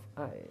bath of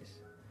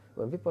ice,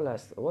 When people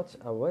asked what's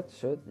a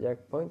wetsuit,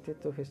 Jack pointed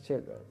to his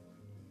children.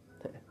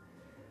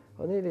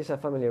 O'Neill is a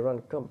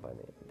family-run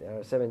company. There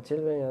are 7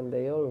 children and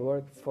they all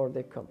work for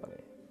the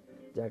company.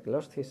 Jack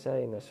lost his eye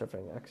in a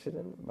surfing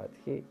accident, but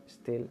he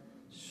still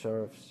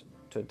surfs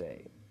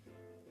today.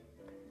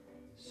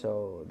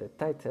 So the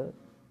title,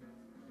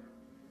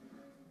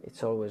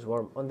 "It's always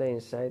warm on the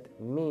inside,"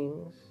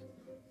 means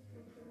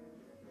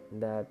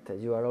that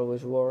you are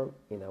always warm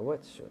in a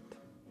wetsuit.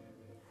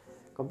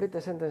 Complete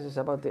the sentences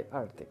about the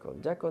article.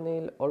 Jack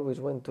O'Neill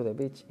always went to the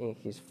beach in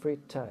his free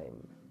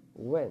time.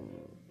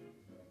 When?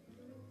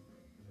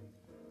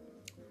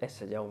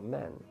 As a young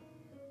man.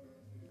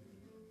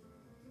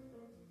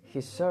 He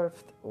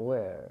surfed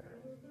where?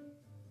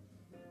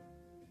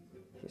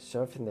 He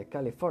surfed in the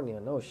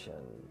Californian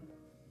Ocean.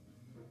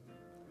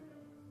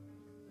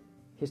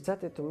 He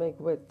started to make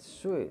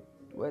wetsuits.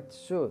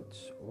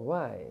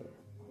 Why?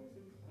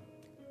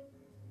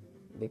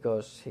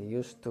 Because he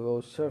used to go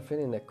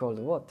surfing in the cold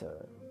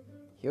water.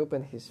 He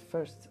opened his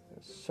first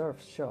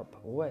surf shop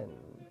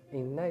when?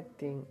 In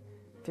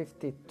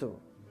 1952.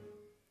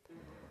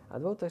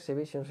 At both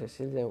exhibitions, his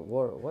children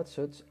wore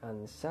wetsuits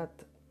and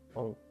sat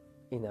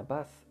in a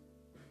bath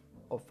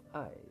of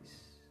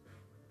ice.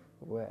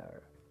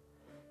 Where?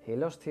 He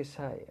lost his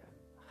eye.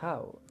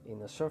 How?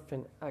 In a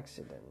surfing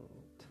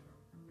accident.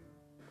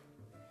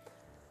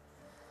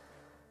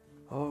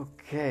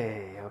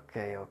 Okay.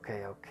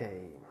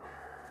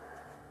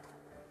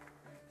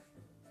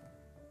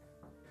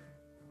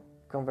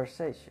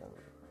 Conversation.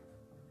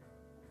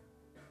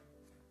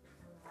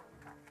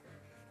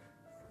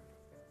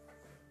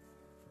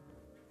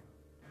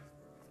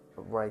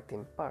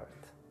 Writing part.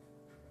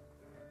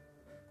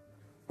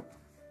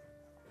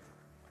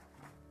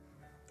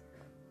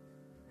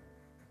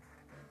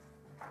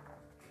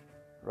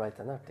 Write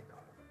an article.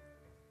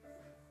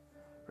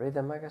 Read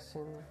a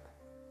magazine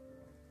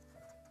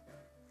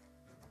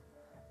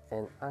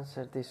and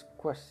answer these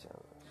questions.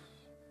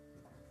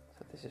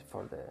 So this is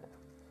for the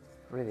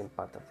reading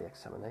part of the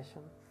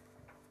examination.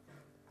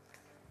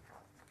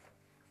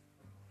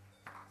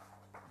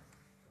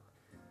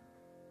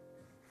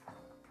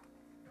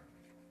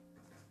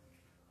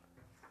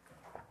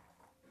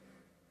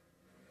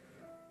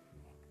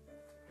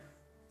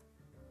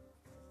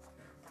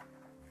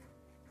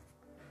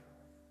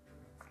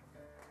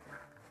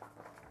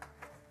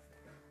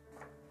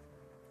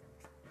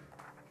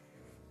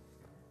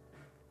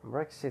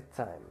 Brexit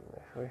time.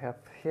 We have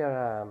here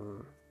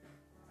an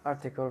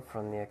article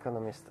from The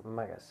Economist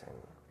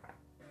magazine.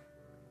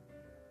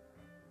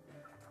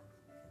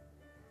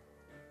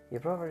 You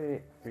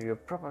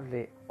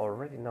probably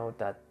already know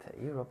that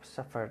Europe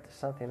suffered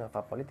something of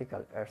a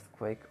political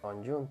earthquake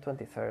on June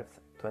 23,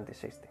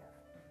 2016.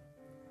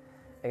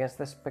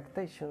 Against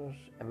expectations,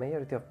 a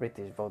majority of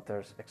British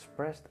voters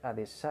expressed a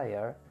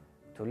desire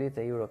to leave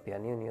the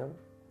European Union,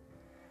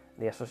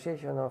 the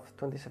association of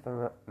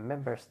 27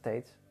 member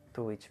states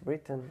to which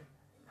Britain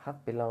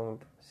had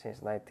belonged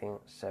since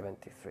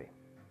 1973.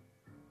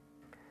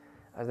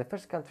 As the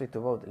first country to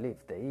vote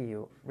leave the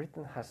EU,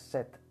 Britain has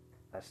set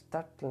a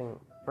startling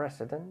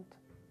precedent,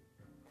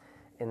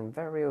 and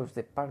various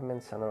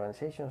departments and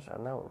organizations are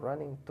now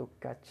running to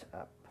catch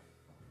up.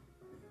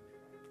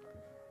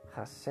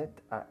 Has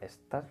set a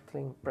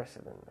startling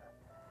precedent,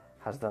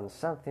 has done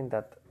something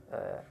that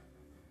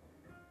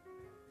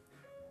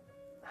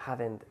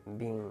hadn't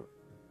been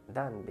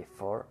done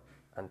before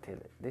until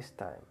this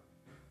time.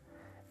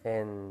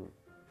 And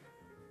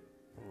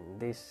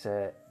this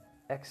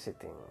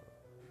exiting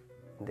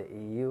the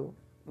EU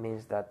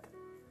means that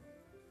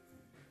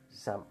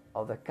some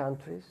other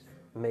countries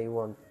may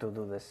want to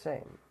do the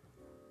same.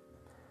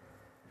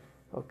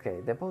 Okay,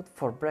 the vote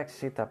for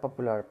Brexit, a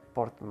popular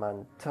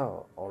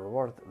portmanteau or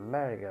word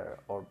merger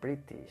or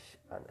British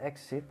and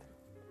exit,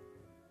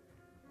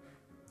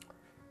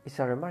 is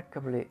a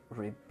remarkably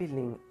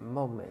revealing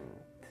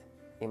moment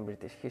in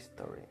British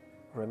history.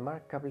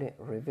 Remarkably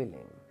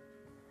revealing.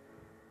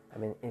 I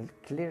mean, it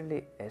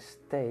clearly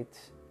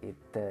states,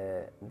 it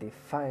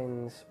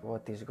defines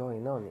what is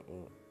going on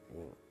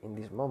in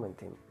this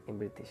moment in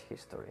British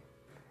history,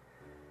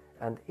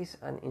 and is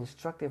an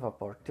instructive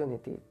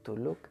opportunity to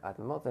look at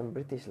modern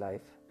British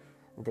life,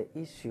 the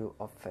issue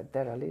of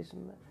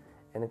federalism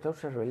and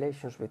closer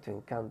relations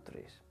between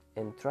countries,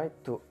 and try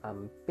to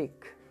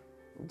unpick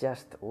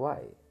just why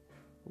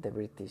the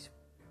British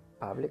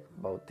public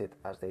voted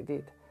as they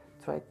did.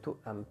 Try to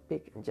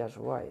unpick just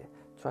why.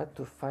 Try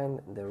to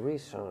find the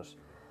reasons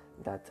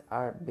that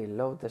are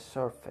below the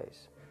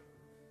surface.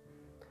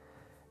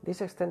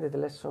 This extended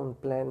lesson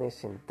plan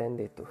is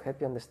intended to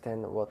help you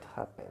understand what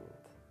happened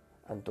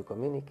and to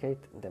communicate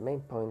the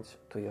main points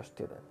to your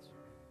students.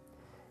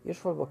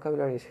 Useful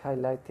vocabulary is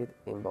highlighted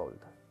in bold.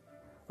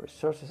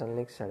 Resources and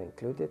links are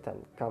included,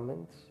 and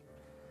comments,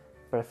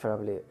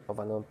 preferably of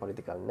a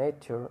non-political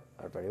nature,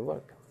 are very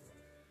welcome.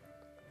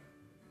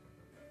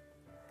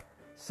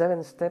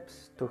 7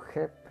 steps to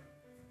help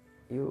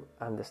you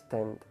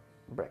understand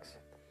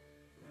Brexit.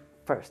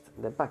 First,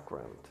 the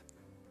background.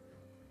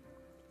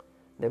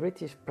 The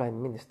British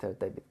Prime Minister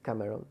David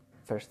Cameron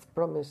first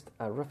promised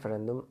a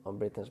referendum on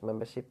Britain's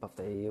membership of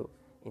the EU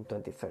in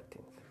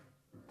 2013.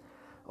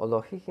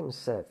 Although he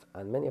himself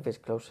and many of his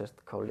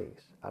closest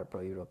colleagues are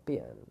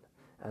pro-European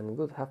and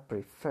would have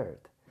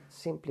preferred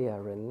simply a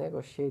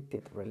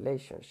renegotiated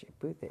relationship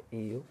with the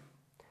EU,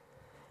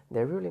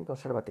 the ruling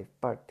Conservative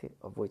Party,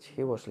 of which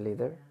he was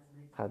leader,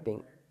 had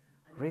been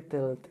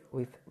riddled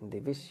with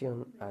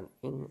division and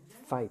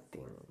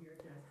infighting.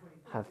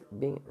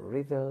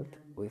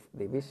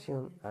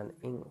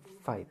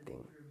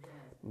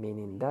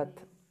 Meaning that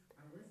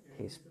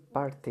his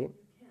party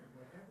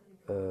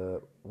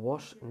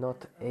was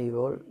not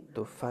able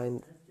to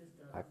find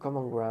a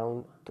common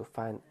ground, to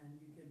find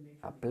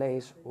a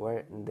place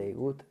where they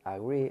would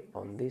agree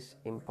on this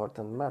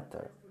important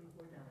matter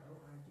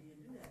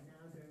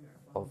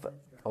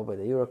over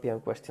the European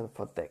question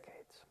for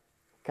decades.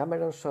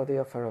 Cameron saw the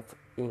offer of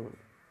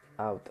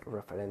in-out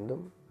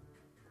referendum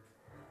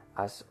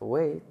as a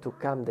way to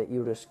calm the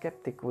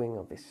Eurosceptic wing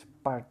of his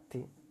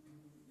party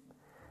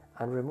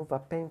and remove a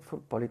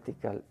painful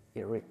political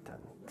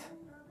irritant.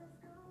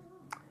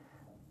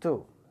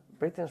 2.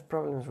 Britain's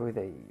problems with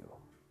the EU.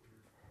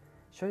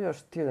 Show your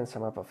students a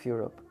map of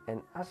Europe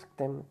and ask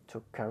them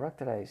to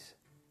characterize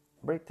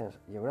Britain's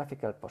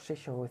geographical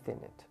position within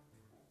it.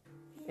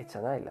 It's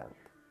an island,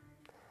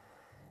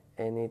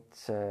 and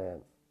it's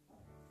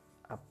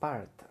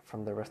apart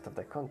from the rest of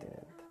the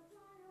continent.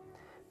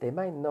 They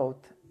might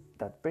note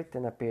that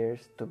Britain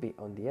appears to be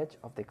on the edge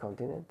of the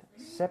continent,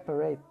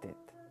 separated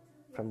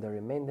from the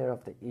remainder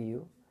of the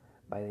EU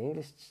by the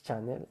English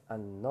Channel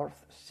and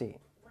North Sea.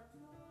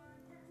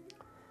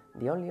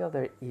 The only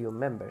other EU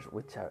members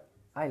which are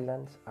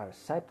islands are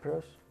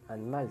Cyprus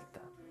and Malta.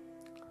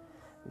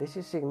 This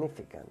is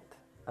significant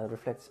and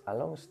reflects a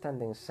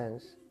long-standing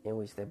sense in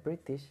which the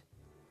British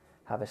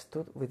have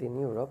stood within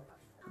Europe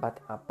but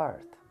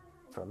apart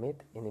from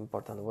it in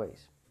important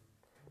ways.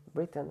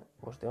 Britain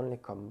was the only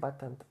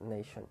combatant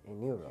nation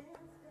in Europe,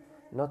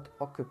 not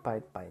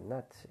occupied by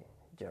Nazi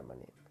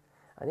Germany.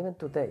 And even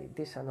today,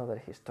 these and other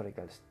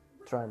historical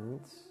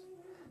strands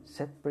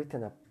set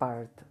Britain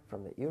apart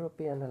from the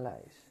European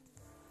allies.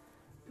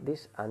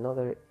 These and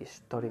other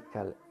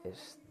historical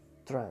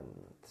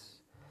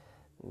strands,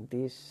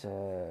 these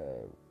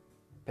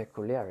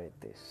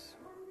peculiarities.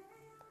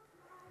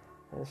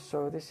 And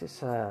so this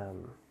is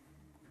an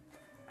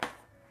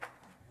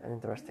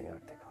interesting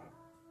article.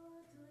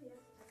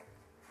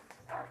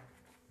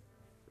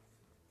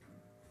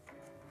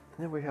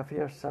 Then we have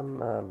here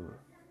some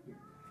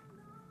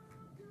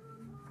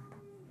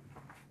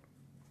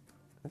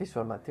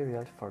visual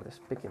materials for the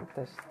speaking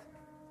test.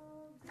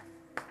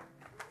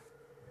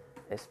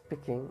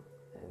 Speaking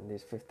in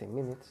these 15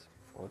 minutes,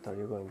 what are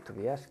you going to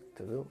be asked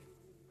to do?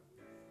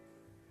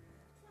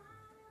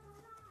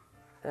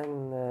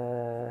 And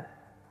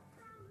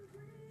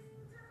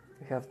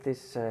we have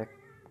this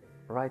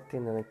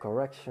writing and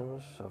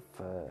corrections of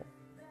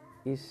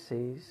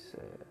essays,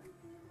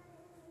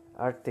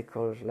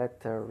 articles,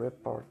 letters,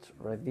 reports,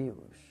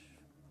 reviews.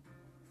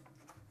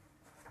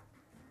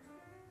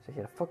 So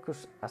here,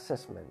 focus,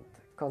 assessment,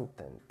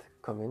 content,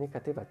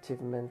 communicative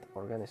achievement,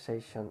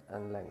 organization,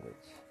 and language.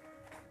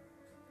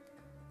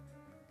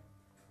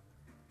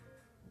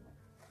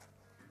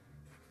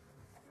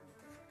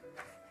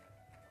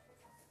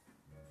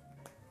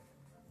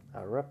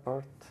 A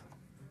report,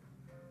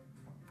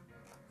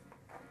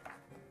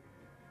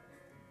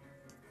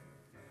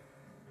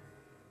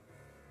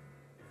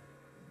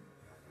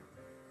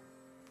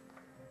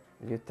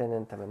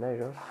 Lieutenant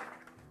Ameneiros,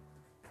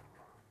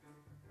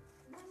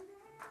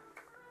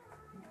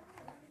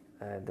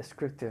 a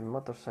descriptive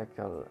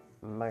motorcycle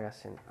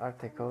magazine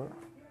article,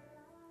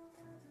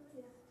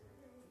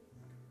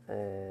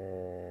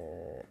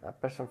 a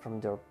person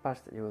from your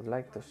past you would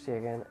like to see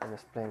again and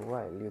explain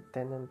why,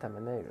 Lieutenant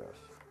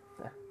Ameneiros.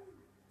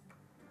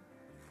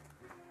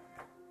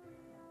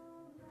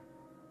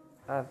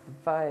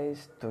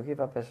 Advice to give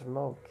up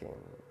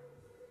smoking.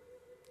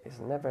 It's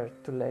never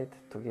too late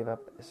to give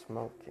up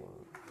smoking.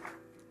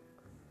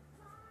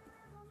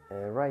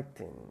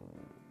 Writing.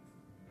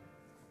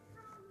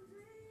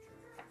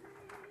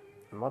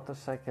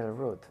 Motorcycle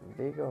route.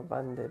 Vigo,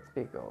 Van de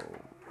Vigo.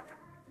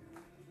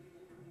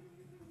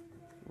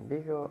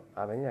 Vigo,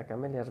 Avenida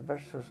Camelias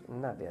versus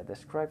Navia.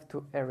 Describe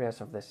two areas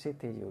of the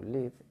city you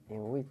live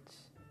in which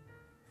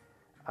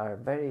are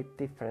very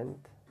different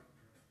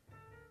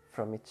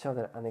from each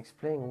other and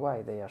explain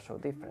why they are so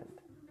different.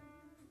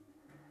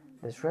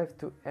 Describe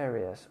two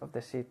areas of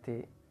the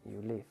city you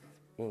live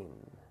in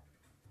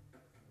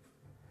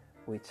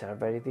which are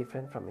very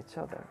different from each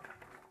other.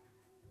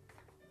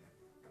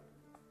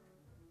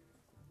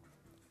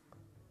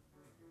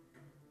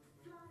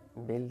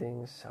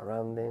 Buildings,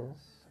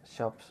 surroundings,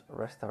 shops,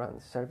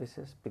 restaurants,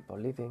 services, people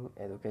living,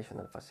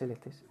 educational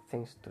facilities,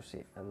 things to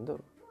see and do.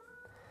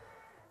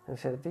 And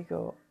said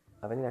Vigo,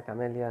 Avenida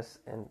Camelias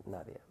and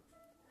Navia.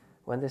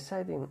 When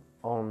deciding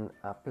on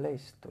a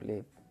place to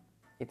live,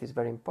 it is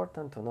very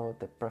important to know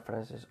the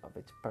preferences of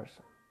each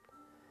person.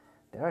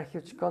 There are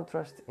huge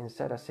contrasts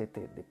inside a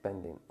city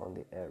depending on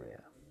the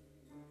area.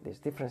 These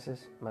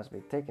differences must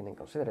be taken in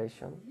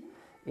consideration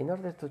in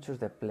order to choose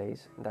the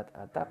place that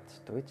adapts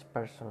to each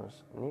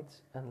person's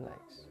needs and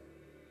likes.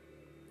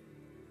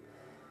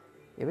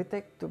 If we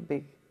take two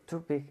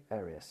big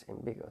areas in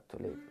Vigo to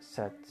live,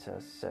 such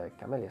as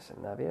Camelias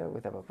and Navia,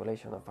 with a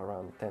population of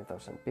around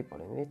 10,000 people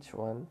in each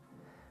one,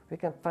 we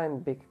can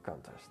find big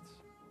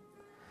contrasts.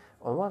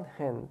 On one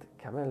hand,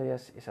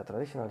 Camelias is a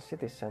traditional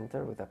city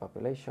center with a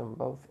population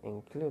both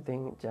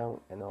including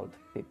young and old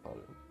people,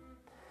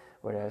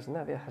 whereas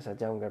Navia has a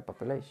younger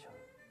population.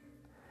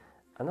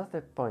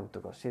 Another point to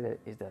consider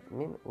is that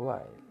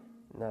meanwhile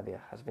Navia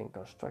has been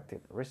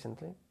constructed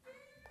recently,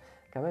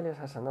 Camelias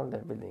has an older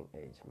building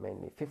age,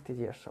 mainly 50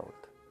 years old.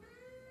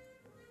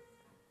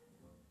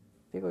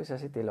 Vigo is a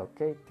city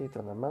located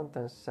on a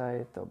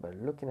mountainside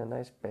overlooking a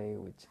nice bay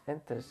which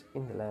enters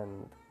in the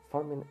land,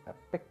 forming a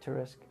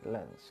picturesque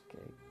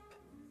landscape.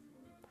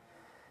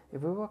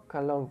 If we walk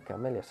along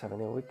Camelias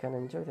Avenue, we can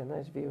enjoy the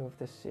nice view of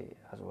the sea,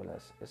 as well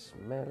as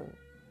smell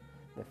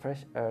the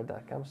fresh air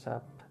that comes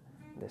up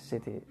the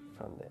city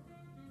from the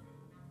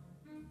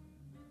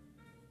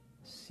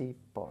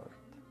seaport,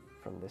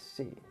 from the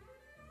sea.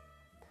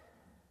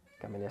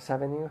 Camelias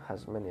Avenue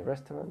has many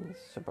restaurants,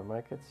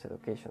 supermarkets,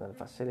 educational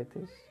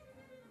facilities,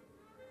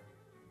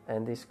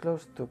 and is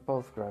close to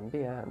both Gran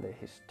Via and the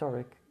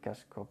historic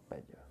Casco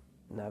Bello.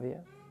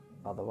 Navia,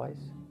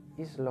 otherwise,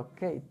 is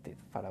located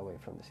far away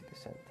from the city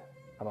center,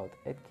 about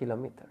 8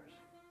 kilometers.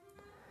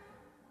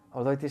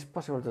 Although it is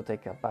possible to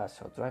take a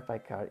bus or drive by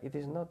car, it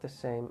is not the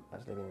same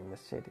as living in the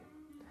city.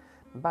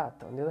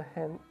 But, on the other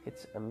hand,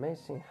 its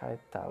amazing high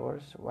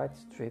towers, wide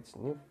streets,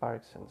 new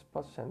parks and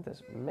sports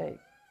centers make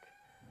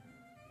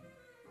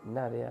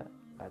Navia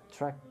an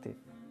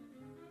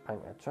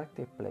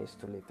attractive place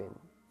to live in.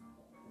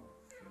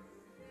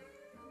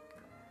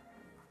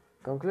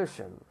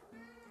 Conclusion.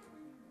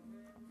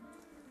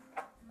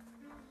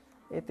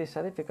 It is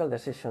a difficult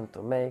decision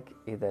to make,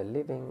 either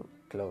living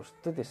close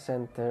to the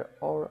center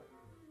or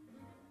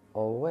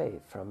away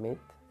from it,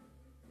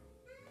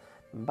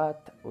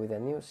 but with a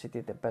new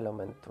city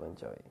development to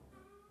enjoy.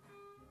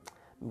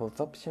 Both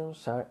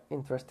options are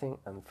interesting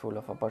and full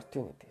of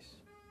opportunities.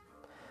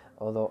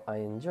 Although I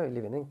enjoy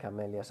living in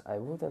Camelias, I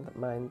wouldn't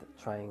mind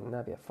trying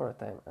Navia for a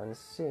time and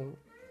seeing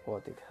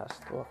what it has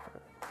to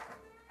offer.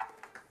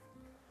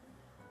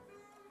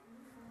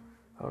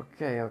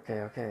 Okay,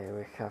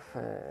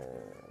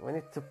 we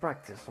need to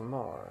practice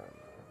more.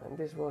 And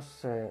this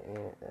was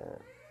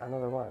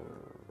another one,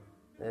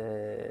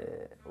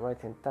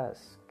 writing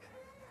task.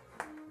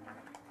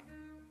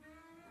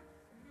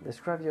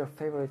 Describe your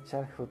favorite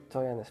childhood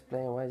toy and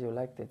explain why you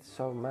liked it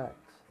so much.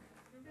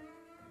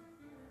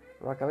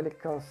 Rockabilly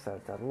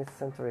concert at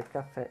Mid-Century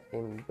Cafe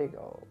in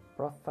Vigo.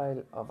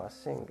 Profile of a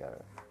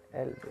singer,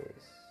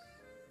 Elvis.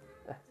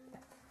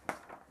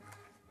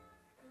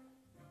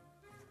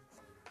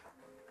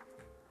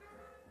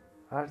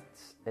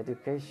 Arts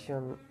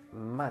education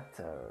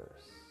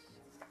matters.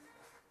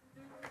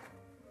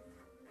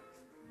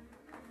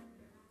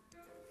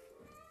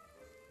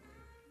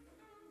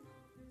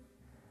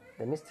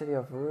 The mystery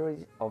of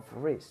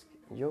risk.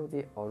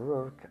 Jody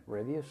O'Rourke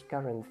reviews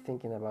current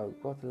thinking about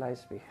what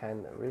lies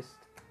behind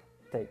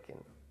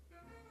risk-taking.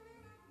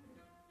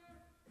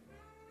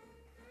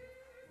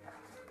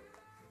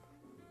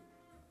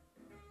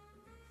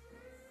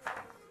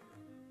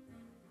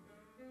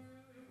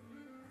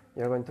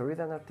 You're going to read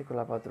an article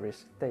about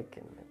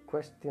risk-taking.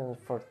 Questions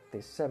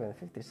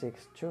 47-56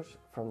 choose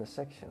from the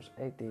sections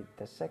 80.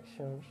 The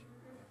sections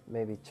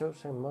may be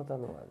chosen more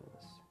than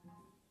once.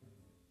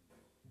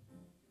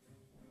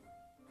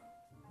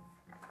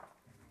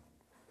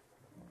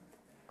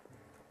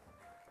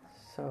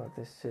 So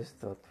this is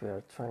what we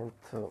are trying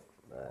to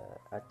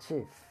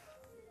achieve.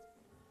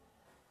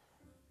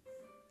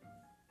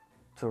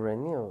 To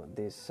renew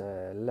this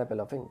level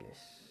of English,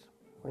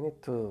 we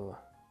need to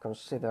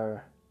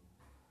consider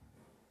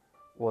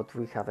what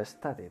we have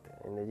studied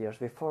in the years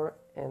before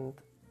and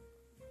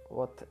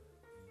what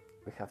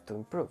we have to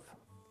improve,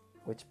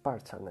 which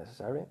parts are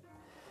necessary,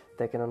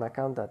 taking on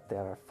account that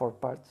there are 4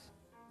 parts,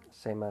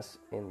 same as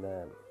in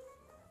the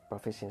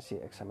proficiency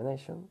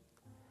examination,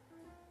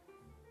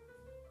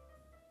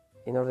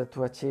 in order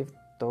to achieve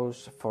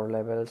those 4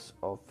 levels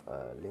of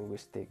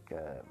linguistic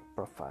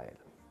profile: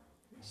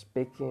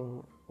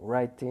 speaking,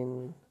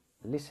 writing,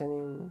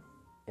 listening,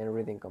 and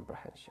reading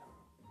comprehension.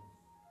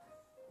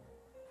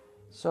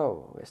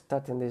 So, we're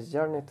starting this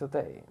journey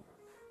today.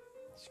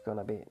 It's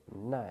gonna be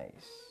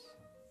nice.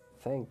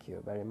 Thank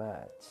you very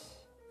much.